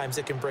sometimes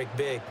it can break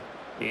big.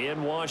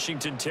 In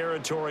Washington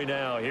territory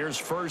now.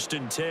 Here's 1st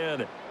and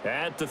 10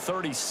 at the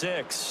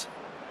 36.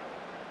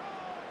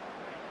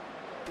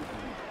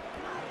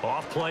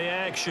 Off play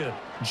action.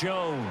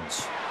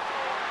 Jones.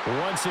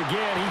 Once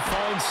again, he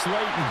finds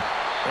Slayton.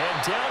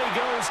 And down he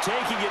goes,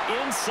 taking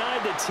it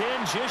inside the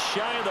 10, just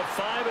shy of the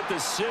 5 at the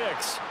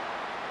 6.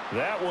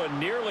 That one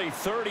nearly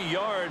 30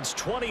 yards,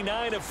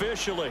 29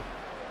 officially.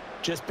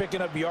 Just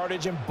picking up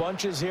yardage in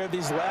bunches here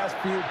these last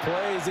few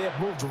plays. They have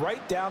moved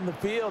right down the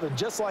field, and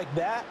just like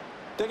that,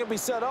 they're going to be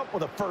set up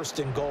with a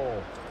 1st and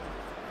goal.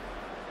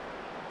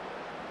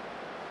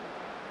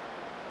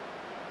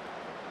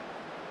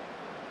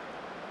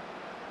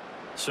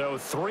 So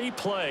 3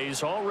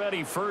 plays,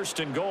 already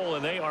 1st and goal,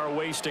 and they are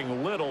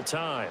wasting little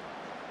time.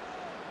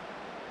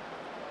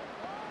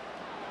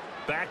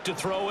 Back to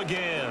throw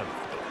again.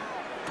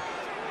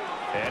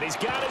 And he's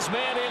got his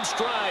man in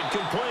stride,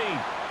 complete.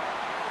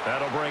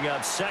 That'll bring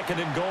up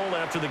 2nd and goal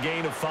after the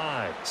gain of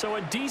 5. So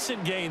a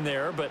decent gain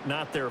there, but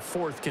not their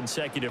 4th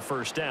consecutive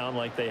 1st down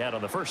like they had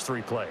on the first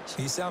 3 plays.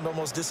 You sound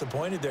almost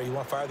disappointed there. You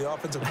want to fire the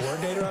offensive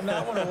coordinator on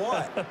that one or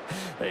what?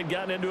 They'd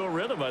gotten into a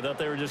rhythm. I thought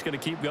they were just going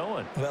to keep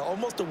going. Well,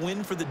 almost a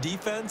win for the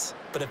defense,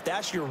 but if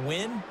that's your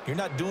win, you're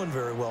not doing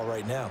very well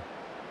right now.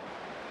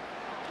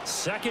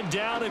 2nd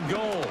down and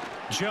goal.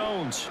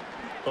 Jones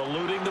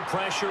eluding the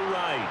pressure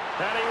right.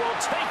 And he will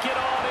take it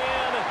on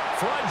in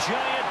for a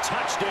Giant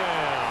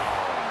touchdown.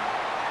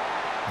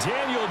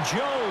 Daniel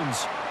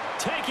Jones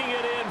taking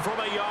it in from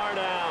a yard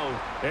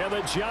out. And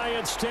the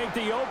Giants take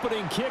the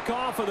opening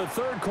kickoff of the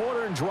 3rd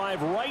quarter and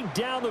drive right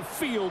down the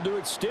field to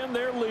extend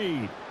their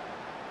lead.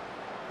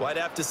 Well, I'd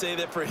have to say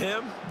that for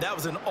him, that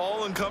was an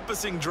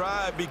all-encompassing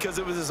drive because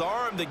it was his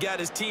arm that got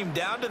his team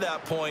down to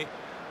that point,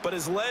 but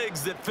his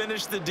legs that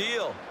finished the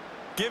deal.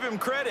 Give him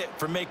credit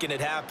for making it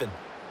happen.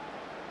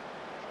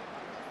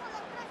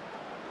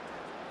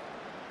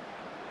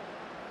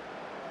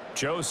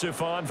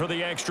 Joseph on for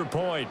the extra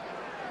point.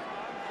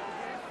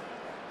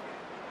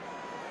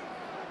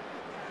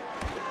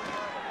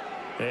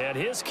 And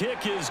his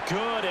kick is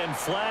good, and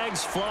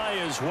flags fly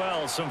as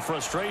well. Some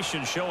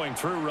frustration showing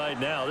through right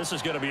now. This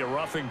is going to be a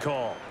roughing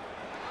call.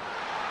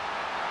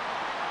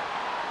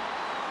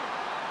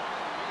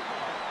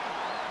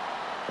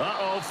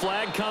 Uh-oh,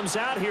 flag comes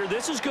out here.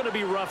 This is going to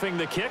be roughing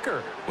the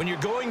kicker. When you're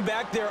going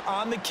back there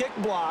on the kick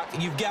block,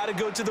 you've got to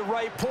go to the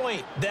right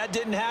point. That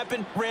didn't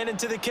happen, ran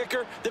into the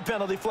kicker. The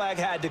penalty flag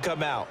had to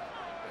come out.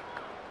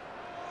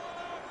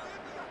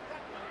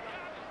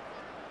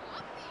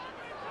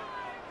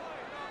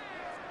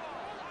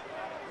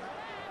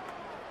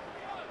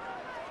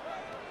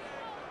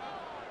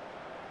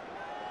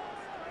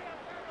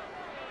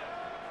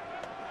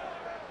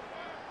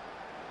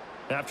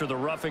 After the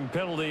roughing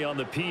penalty on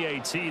the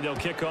PAT, they'll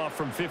kick off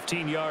from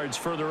 15 yards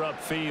further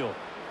upfield.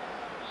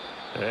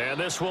 And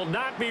this will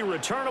not be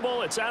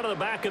returnable. It's out of the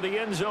back of the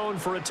end zone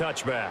for a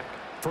touchback.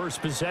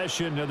 First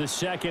possession of the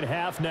 2nd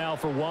half now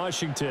for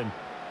Washington.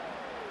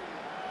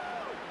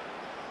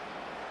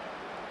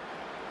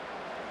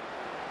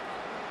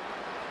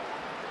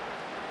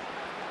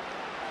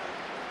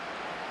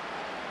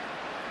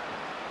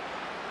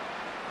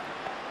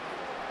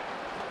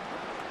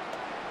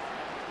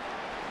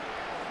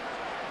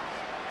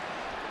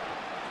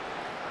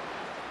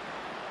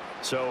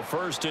 So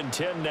 1st and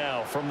 10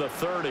 now from the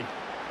 30.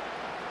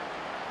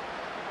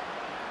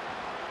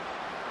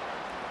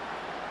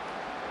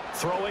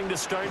 Throwing to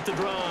start the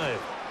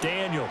drive.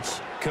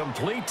 Daniels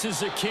complete to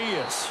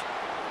Zacchaeus.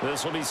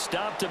 This will be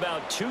stopped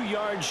about 2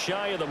 yards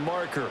shy of the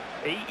marker.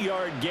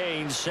 8-yard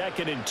gain,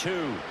 2nd and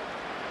 2.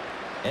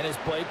 And his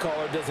play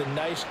caller does a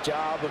nice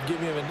job of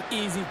giving him an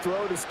easy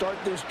throw to start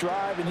this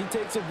drive, and he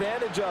takes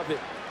advantage of it.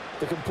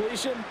 The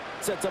completion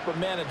sets up a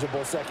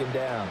manageable 2nd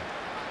down.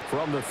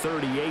 From the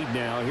 38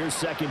 now, here's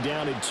 2nd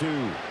down and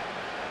 2.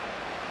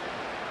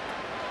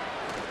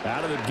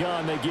 Out of the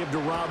gun, they give to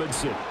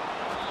Robinson.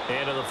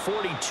 And to the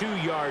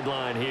 42-yard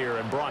line here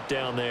and brought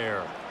down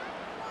there.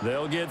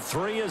 They'll get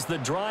 3 as the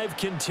drive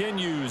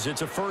continues.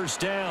 It's a 1st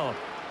down.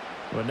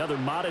 Another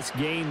modest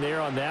gain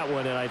there on that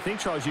one. And I think,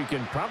 Charles, you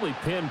can probably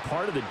pin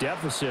part of the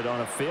deficit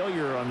on a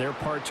failure on their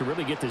part to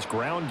really get this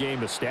ground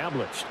game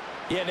established.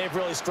 Yeah, they've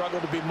really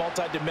struggled to be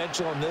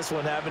multidimensional in this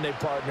one, haven't they,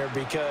 partner?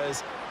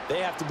 Because they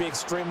have to be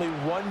extremely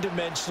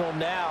one-dimensional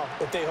now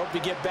if they hope to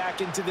get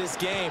back into this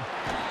game.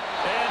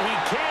 And he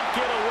can't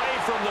get away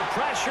from the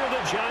pressure.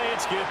 The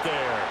Giants get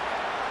there.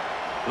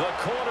 The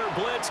corner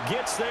blitz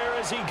gets there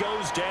as he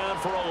goes down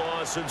for a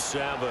loss of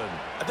 7.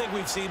 I think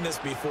we've seen this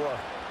before.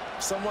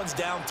 Someone's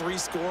down 3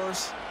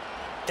 scores.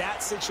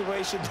 That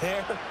situation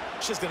there,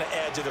 it's just going to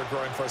add to their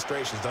growing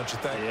frustrations, don't you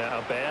think? Yeah,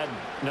 a bad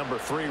number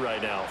 3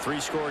 right now.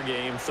 3-score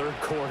game, 3rd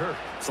quarter,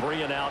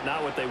 3 and out,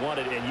 not what they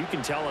wanted. And you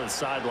can tell on the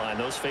sideline,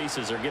 those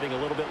faces are getting a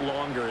little bit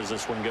longer as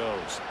this one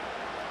goes.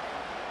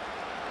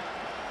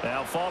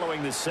 Now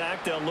following the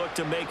sack, they'll look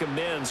to make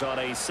amends on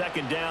a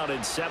 2nd down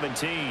and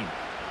 17.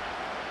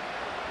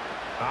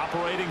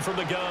 Operating from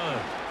the gun,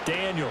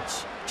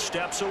 Daniels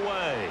steps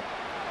away.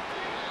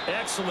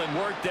 Excellent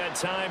work that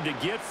time to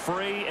get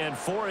free, and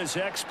for his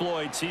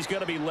exploits, he's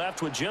going to be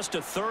left with just a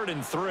 3rd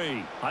and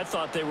 3. I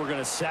thought they were going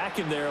to sack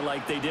him there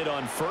like they did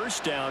on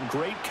 1st down.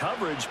 Great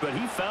coverage, but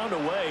he found a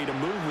way to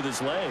move with his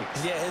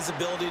legs. Yeah, his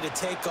ability to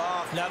take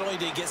off, not only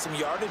did he get some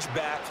yardage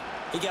back,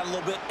 he got a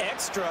little bit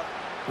extra.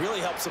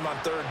 Really helps him on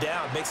 3rd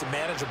down, makes it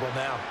manageable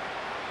now.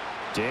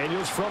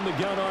 Daniels from the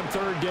gun on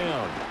 3rd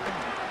down.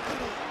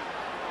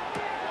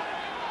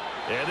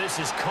 Yeah, this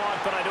is caught,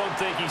 but I don't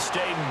think he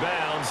stayed in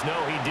bounds. No,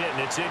 he didn't.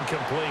 It's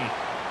incomplete.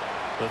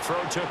 The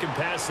throw took him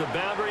past the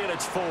boundary, and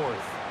it's 4th.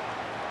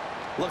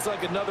 Looks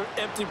like another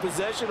empty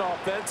possession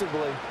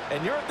offensively.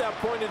 And you're at that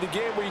point in the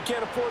game where you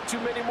can't afford too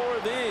many more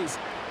of these.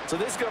 So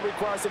this is going to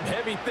require some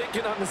heavy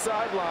thinking on the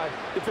sideline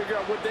to figure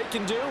out what they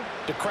can do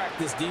to crack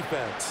this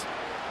defense.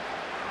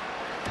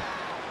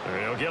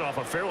 They'll get off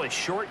a fairly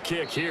short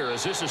kick here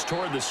as this is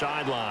toward the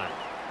sideline.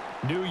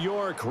 New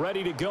York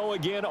ready to go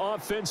again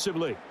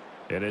offensively.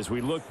 And as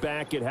we look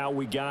back at how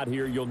we got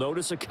here, you'll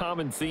notice a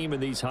common theme in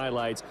these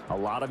highlights. A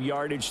lot of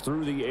yardage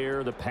through the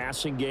air. The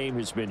passing game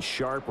has been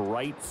sharp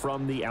right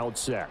from the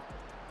outset.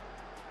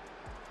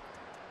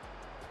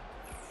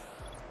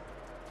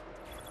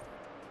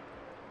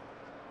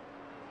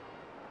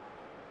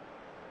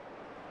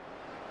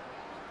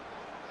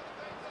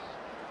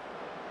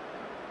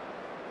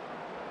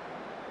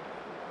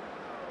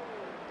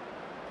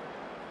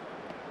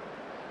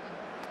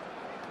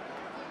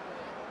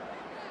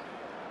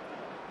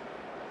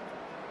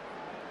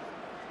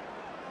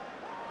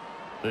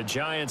 The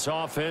Giants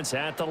offense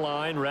at the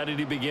line, ready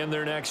to begin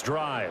their next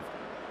drive.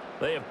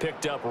 They have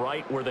picked up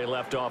right where they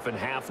left off in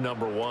half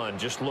number 1,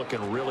 just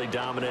looking really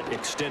dominant,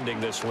 extending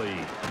this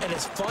lead. And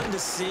it's fun to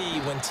see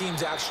when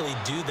teams actually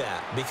do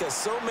that, because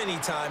so many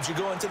times you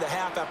go into the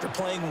half after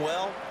playing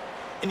well,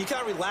 and you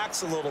kind of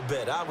relax a little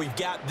bit. We've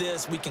got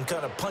this. We can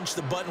kind of punch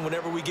the button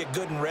whenever we get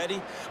good and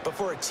ready. But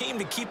for a team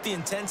to keep the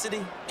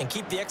intensity and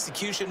keep the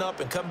execution up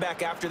and come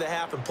back after the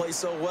half and play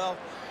so well,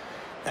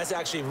 that's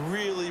actually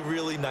really,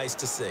 really nice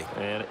to see.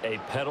 And a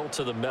pedal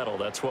to the metal.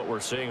 That's what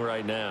we're seeing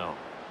right now.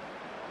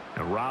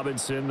 And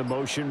Robinson, the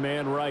motion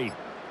man right.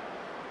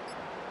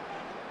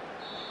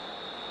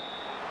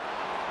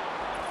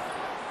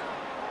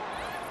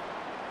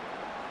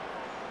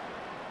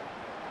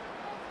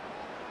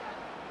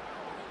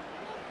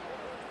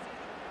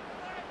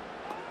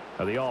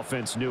 Now the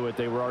offense knew it.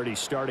 They were already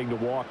starting to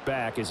walk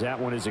back as that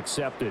one is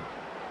accepted.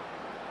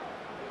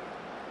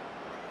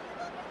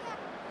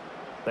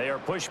 They are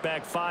pushed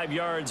back 5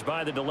 yards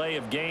by the delay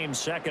of game,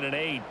 2nd and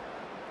 8.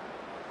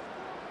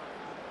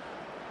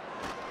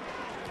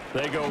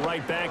 They go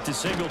right back to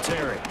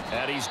Singletary.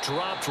 And he's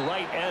dropped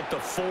right at the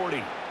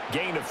 40.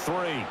 Gain of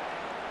 3.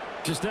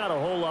 Just not a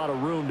whole lot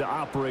of room to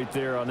operate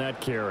there on that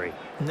carry.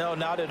 No,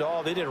 not at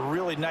all. They did a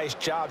really nice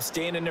job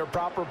staying in their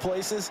proper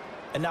places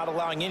and not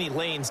allowing any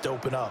lanes to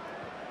open up.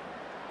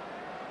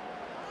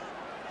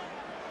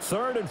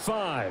 3rd and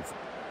 5.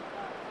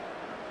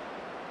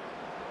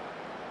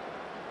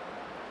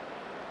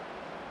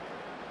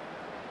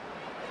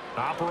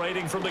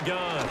 Operating from the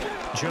gun,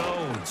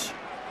 Jones.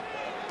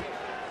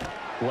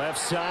 Left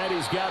side,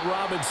 he's got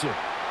Robinson.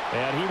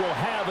 And he will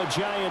have a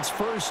Giants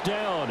 1st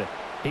down.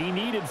 He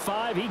needed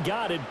 5. He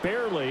got it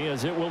barely,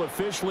 as it will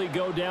officially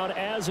go down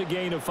as a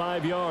gain of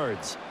 5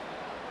 yards.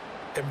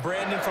 And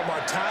Brandon, from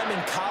our time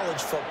in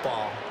college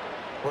football,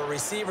 where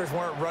receivers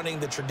weren't running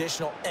the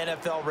traditional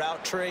NFL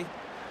route tree,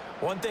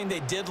 one thing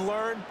they did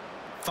learn,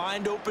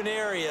 find open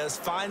areas,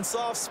 find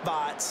soft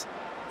spots,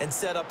 and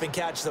set up and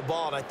catch the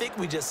ball. And I think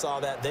we just saw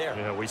that there.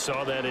 Yeah, we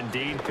saw that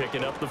indeed,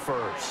 picking up the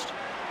 1st.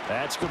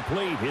 That's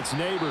complete. It's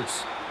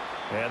Neighbors.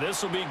 And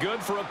this will be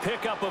good for a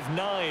pickup of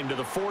 9 to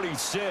the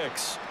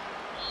 46.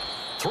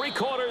 3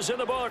 quarters in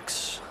the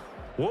books.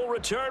 We'll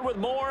return with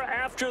more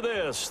after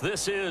this.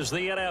 This is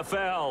the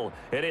NFL,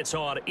 and it's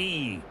on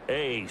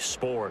EA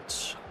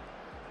Sports.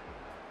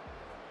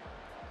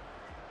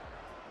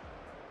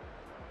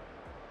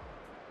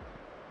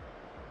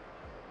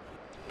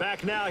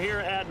 Back now here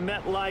at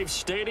MetLife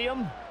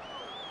Stadium.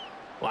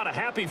 A lot of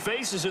happy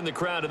faces in the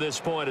crowd at this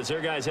point as their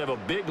guys have a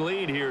big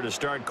lead here to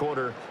start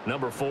quarter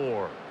number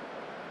 4.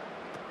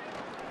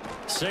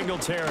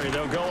 Singletary,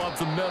 they'll go up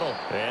the middle.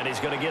 And he's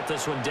going to get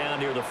this one down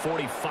near the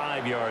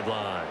 45-yard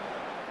line.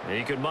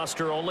 He could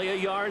muster only a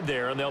yard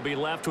there, and they'll be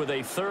left with a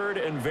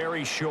 3rd and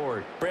very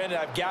short. Brandon,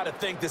 I've got to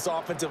think this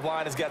offensive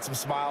line has got some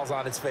smiles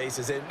on its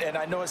faces. And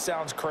I know it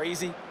sounds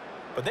crazy,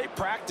 but they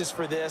practiced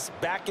for this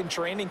back in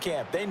training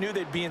camp. They knew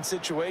they'd be in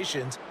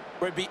situations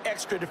where it'd be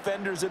extra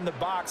defenders in the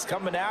box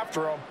coming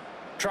after them,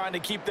 trying to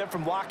keep them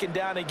from locking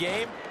down a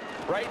game.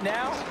 Right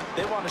now,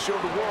 they want to show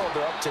the world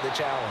they're up to the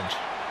challenge.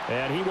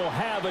 And he will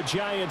have a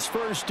Giants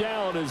 1st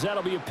down, as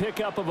that'll be a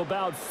pickup of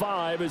about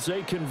 5 as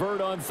they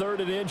convert on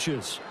 3rd and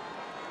inches.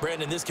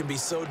 Brandon, this can be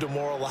so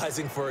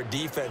demoralizing for a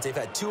defense. They've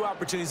had 2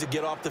 opportunities to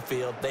get off the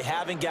field. They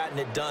haven't gotten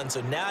it done. So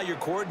now your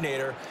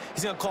coordinator,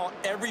 he's going to call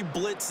every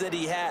blitz that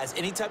he has,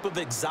 any type of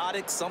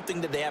exotic,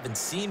 something that they haven't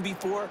seen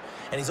before.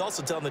 And he's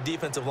also telling the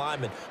defensive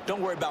lineman,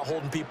 don't worry about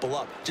holding people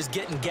up. Just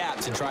get in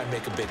gaps and try and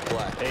make a big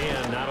play.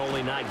 And not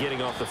only not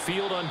getting off the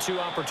field on 2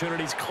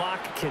 opportunities,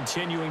 clock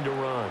continuing to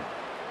run.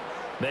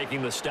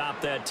 Making the stop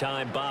that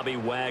time, Bobby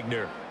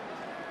Wagner.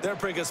 They're in a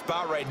pretty good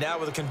spot right now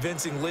with a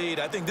convincing lead.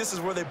 I think this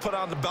is where they put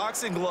on the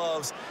boxing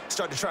gloves,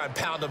 start to try and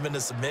pound them into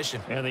submission.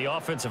 And the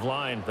offensive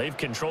line, they've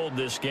controlled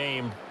this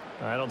game.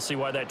 I don't see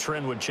why that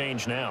trend would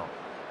change now.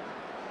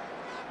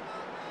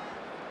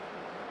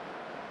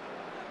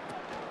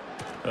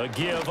 A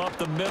give up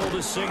the middle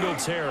to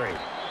Singletary.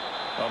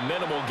 A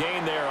minimal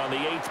gain there on the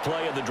 8th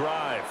play of the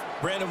drive.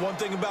 Brandon, one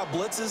thing about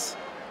blitzes,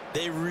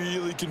 they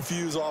really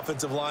confuse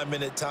offensive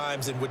linemen at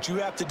times, and what you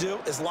have to do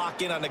is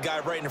lock in on the guy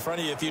right in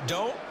front of you. If you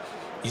don't,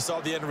 you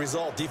saw the end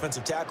result.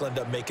 Defensive tackle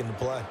ended up making the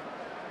play.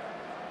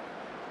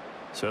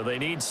 So they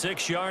need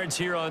 6 yards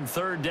here on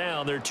 3rd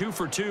down. They're 2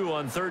 for 2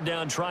 on 3rd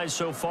down tries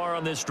so far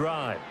on this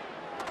drive.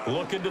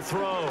 Looking to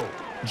throw.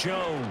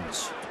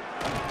 Jones.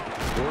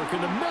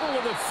 Working the middle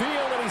of the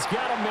field, and he's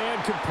got a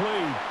man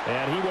complete.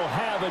 And he will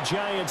have a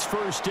Giants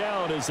 1st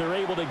down as they're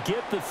able to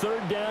get the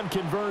 3rd down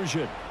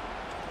conversion.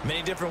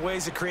 Many different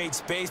ways to create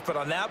space, but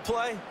on that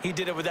play, he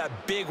did it with that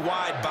big,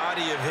 wide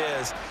body of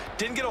his.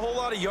 Didn't get a whole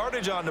lot of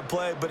yardage on the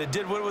play, but it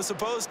did what it was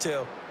supposed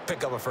to,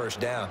 pick up a 1st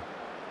down.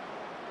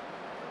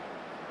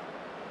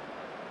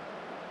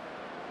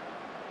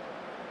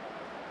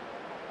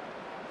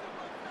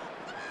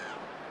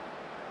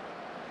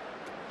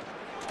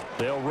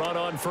 They'll run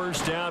on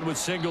 1st down with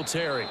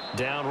Singletary.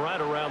 Down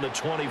right around the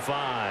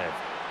 25.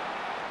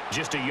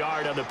 Just a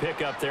yard on the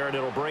pickup there, and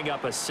it'll bring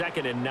up a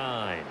 2nd and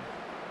 9.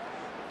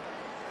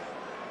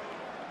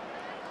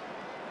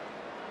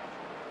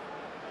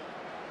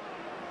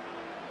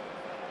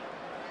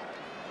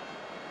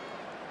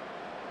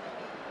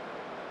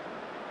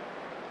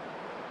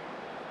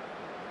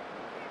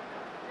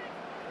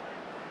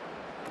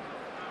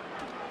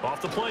 Off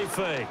the play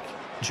fake.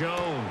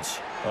 Jones.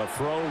 A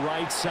throw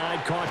right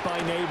side caught by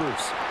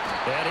Neighbors.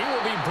 And he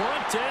will be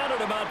brought down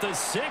at about the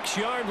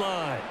 6-yard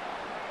line.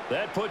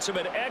 That puts him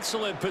in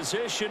excellent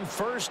position,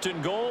 1st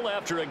and goal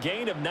after a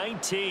gain of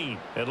 19.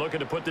 And looking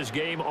to put this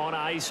game on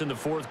ice in the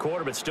 4th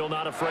quarter, but still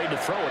not afraid to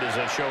throw it as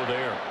they show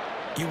there.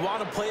 You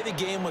want to play the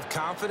game with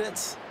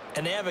confidence,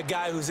 and they have a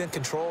guy who's in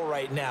control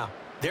right now.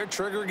 Their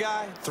trigger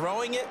guy,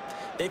 throwing it,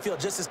 they feel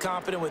just as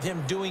confident with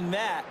him doing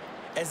that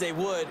as they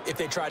would if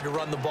they tried to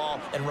run the ball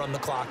and run the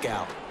clock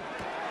out.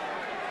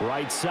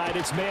 Right side,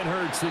 it's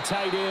Manhertz, the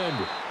tight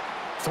end.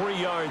 3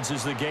 yards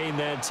is the gain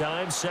that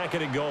time,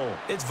 2nd and goal.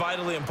 It's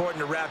vitally important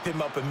to wrap him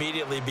up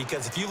immediately,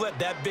 because if you let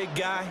that big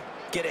guy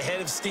get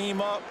ahead of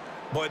steam up,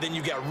 boy, then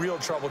you've got real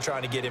trouble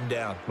trying to get him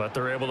down. But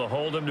they're able to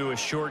hold him to a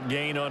short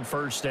gain on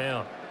 1st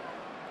down.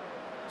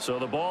 So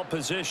the ball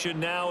position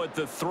now at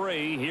the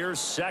 3. Here's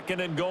 2nd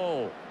and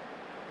goal.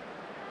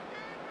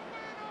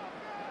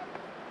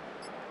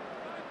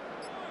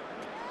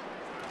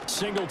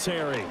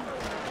 Singletary.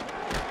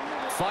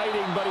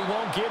 Fighting, but he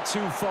won't get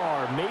too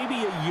far. Maybe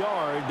a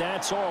yard,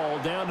 that's all,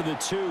 down to the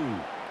 2.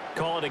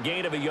 Call it a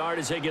gain of a yard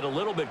as they get a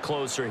little bit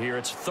closer here.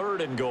 It's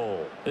 3rd and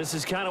goal. This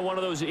is kind of one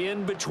of those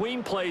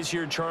in-between plays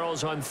here,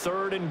 Charles, on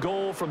 3rd and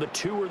goal from the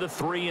 2 or the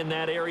 3 in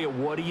that area.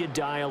 What do you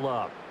dial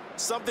up?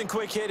 Something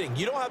quick hitting.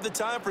 You don't have the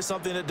time for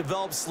something that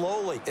develops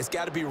slowly. It's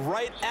got to be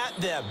right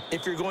at them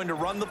if you're going to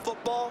run the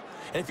football.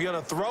 And if you're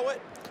going to throw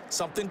it,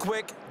 something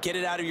quick, get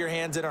it out of your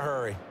hands in a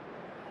hurry.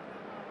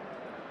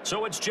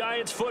 So it's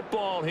Giants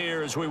football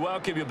here as we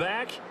welcome you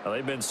back. Well,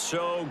 they've been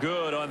so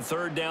good on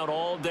 3rd down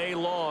all day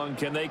long.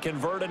 Can they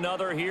convert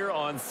another here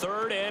on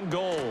 3rd and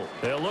goal?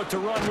 They'll look to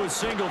run with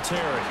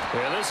Singletary.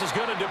 And this is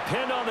going to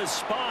depend on the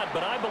spot,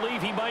 but I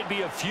believe he might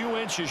be a few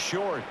inches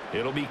short.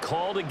 It'll be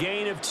called a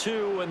gain of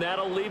 2, and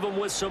that'll leave him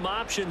with some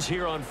options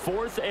here on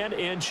 4th and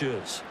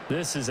inches.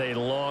 This is a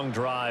long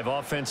drive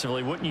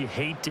offensively. Wouldn't you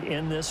hate to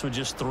end this with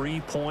just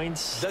 3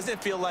 points? Doesn't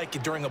it feel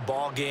like during a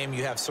ball game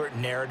you have certain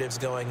narratives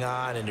going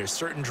on and there's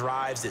certain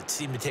drives that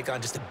seem to take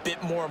on just a bit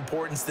more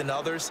importance than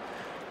others?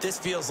 This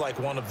feels like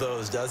one of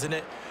those, doesn't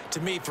it? To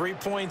me, 3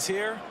 points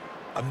here,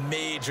 a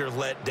major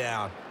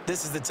letdown.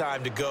 This is the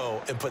time to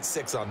go and put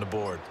 6 on the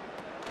board.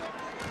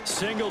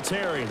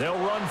 Singletary, they'll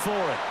run for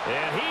it.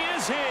 And he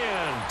is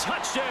in.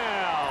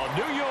 Touchdown,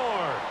 New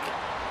York.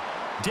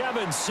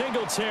 Devin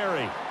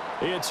Singletary.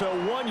 It's a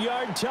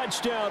 1-yard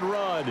touchdown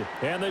run.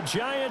 And the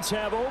Giants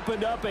have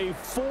opened up a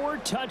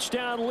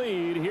 4-touchdown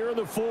lead here in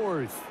the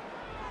 4th.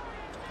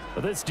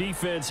 But this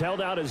defense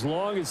held out as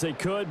long as they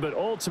could, but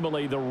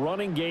ultimately the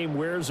running game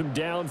wears them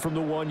down from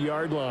the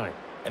 1-yard line.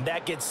 And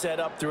that gets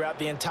set up throughout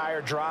the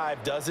entire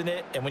drive, doesn't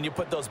it? And when you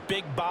put those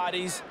big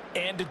bodies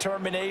and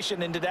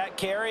determination into that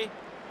carry,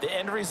 the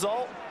end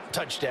result,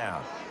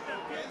 touchdown.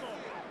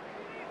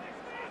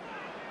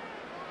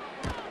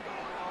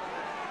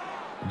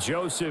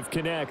 Joseph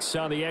connects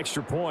on the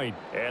extra point,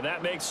 and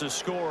that makes the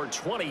score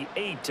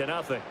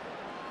 28-0.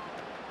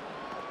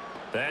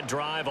 That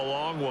drive a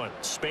long one,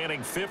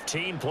 spanning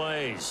 15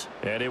 plays.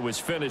 And it was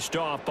finished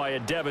off by a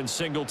Devin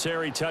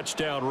Singletary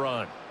touchdown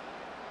run.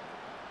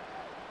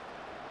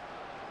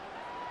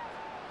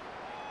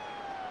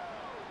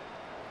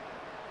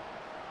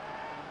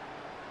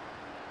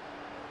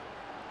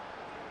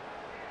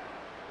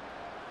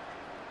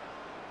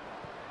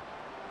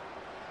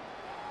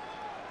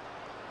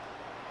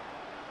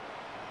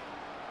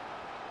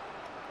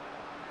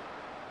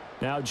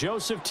 Now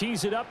Joseph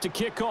tees it up to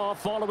kick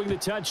off following the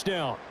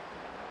touchdown.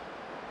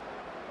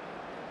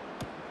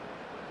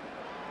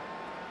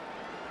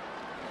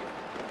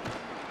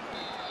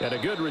 And a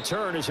good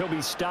return as he'll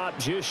be stopped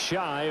just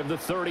shy of the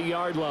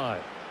 30-yard line.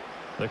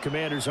 The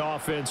Commanders'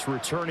 offense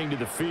returning to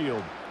the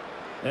field.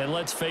 And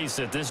let's face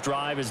it, this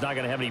drive is not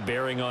going to have any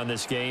bearing on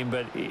this game,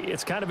 but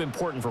it's kind of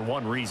important for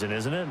one reason,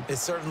 isn't it? It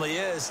certainly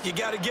is. You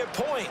got to get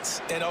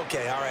points. And,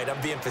 okay, all right,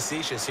 I'm being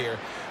facetious here.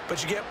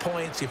 But you get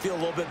points, you feel a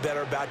little bit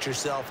better about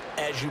yourself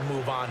as you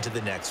move on to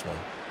the next one.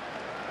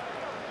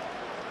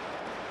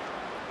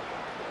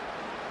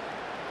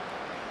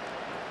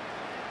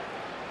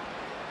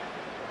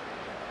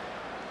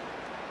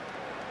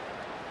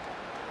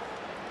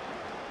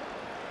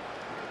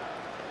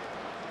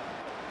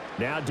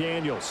 Now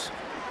Daniels.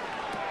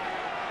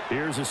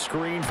 Here's a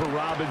screen for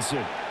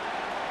Robinson.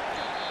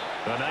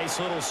 A nice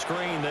little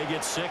screen. They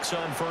get 6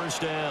 on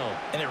first down.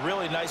 And a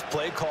really nice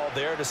play call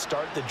there to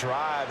start the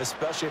drive,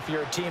 especially if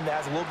you're a team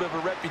that has a little bit of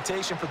a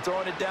reputation for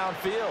throwing it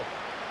downfield.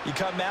 You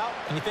come out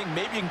and you think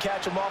maybe you can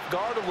catch them off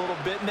guard a little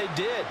bit, and they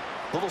did.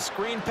 Little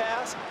screen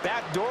pass,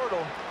 backdoored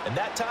them, and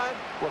that time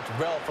worked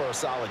well for a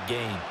solid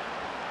gain.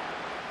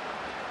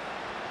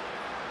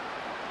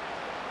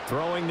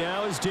 Throwing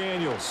now is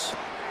Daniels.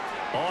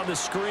 On the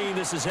screen,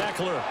 this is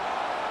Eckler.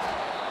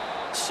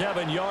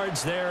 7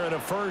 yards there and a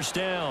first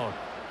down.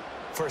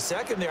 For a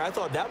second there, I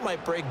thought that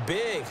might break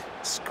big.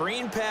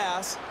 Screen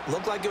pass.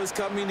 Looked like it was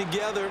coming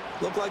together.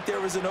 Looked like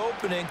there was an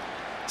opening.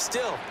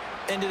 Still,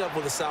 ended up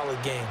with a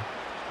solid game.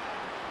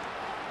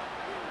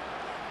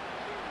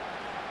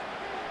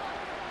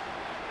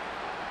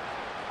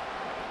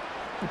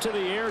 To the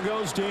air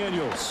goes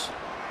Daniels.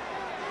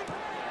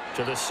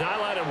 To the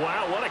sideline, and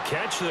wow, what a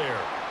catch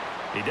there.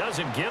 He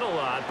doesn't get a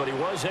lot, but he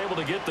was able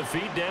to get the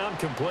feet down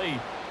complete.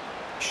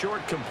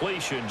 Short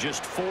completion,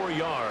 just 4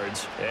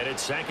 yards, and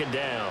it's second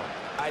down.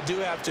 I do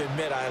have to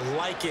admit, I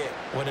like it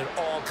when it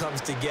all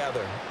comes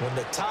together. When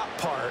the top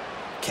part,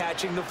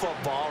 catching the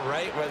football,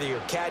 right, whether you're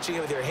catching it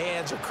with your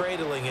hands or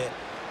cradling it,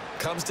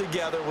 comes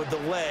together with the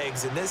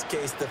legs, in this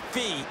case the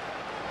feet,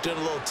 did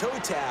a little toe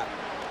tap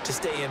to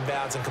stay in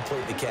bounds and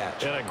complete the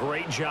catch. And a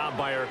great job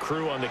by our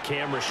crew on the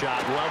camera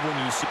shot. Love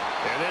when you see.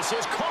 And this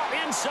is caught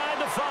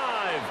inside the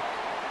 5.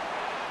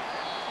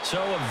 So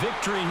a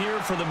victory here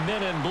for the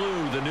men in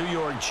blue, the New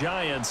York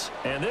Giants.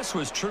 And this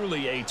was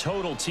truly a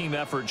total team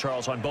effort,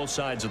 Charles, on both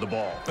sides of the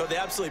ball. Well, they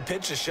absolutely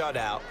pitched a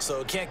shutout,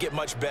 so it can't get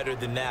much better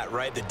than that,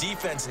 right? The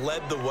defense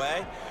led the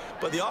way,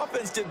 but the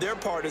offense did their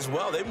part as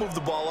well. They moved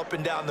the ball up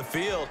and down the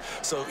field.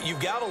 So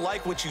you've got to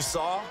like what you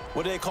saw.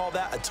 What do they call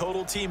that? A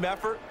total team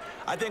effort?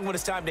 I think when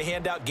it's time to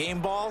hand out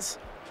game balls,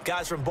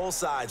 guys from both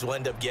sides will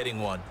end up getting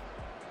one.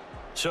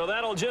 So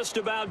that'll just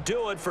about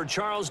do it for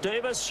Charles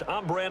Davis.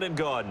 I'm Brandon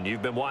Gaudin.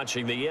 You've been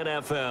watching the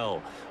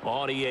NFL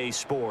on EA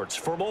Sports.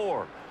 For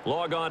more,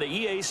 log on to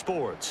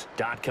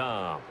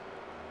easports.com.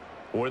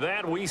 With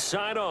that, we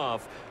sign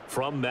off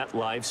from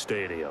MetLife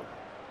Stadium.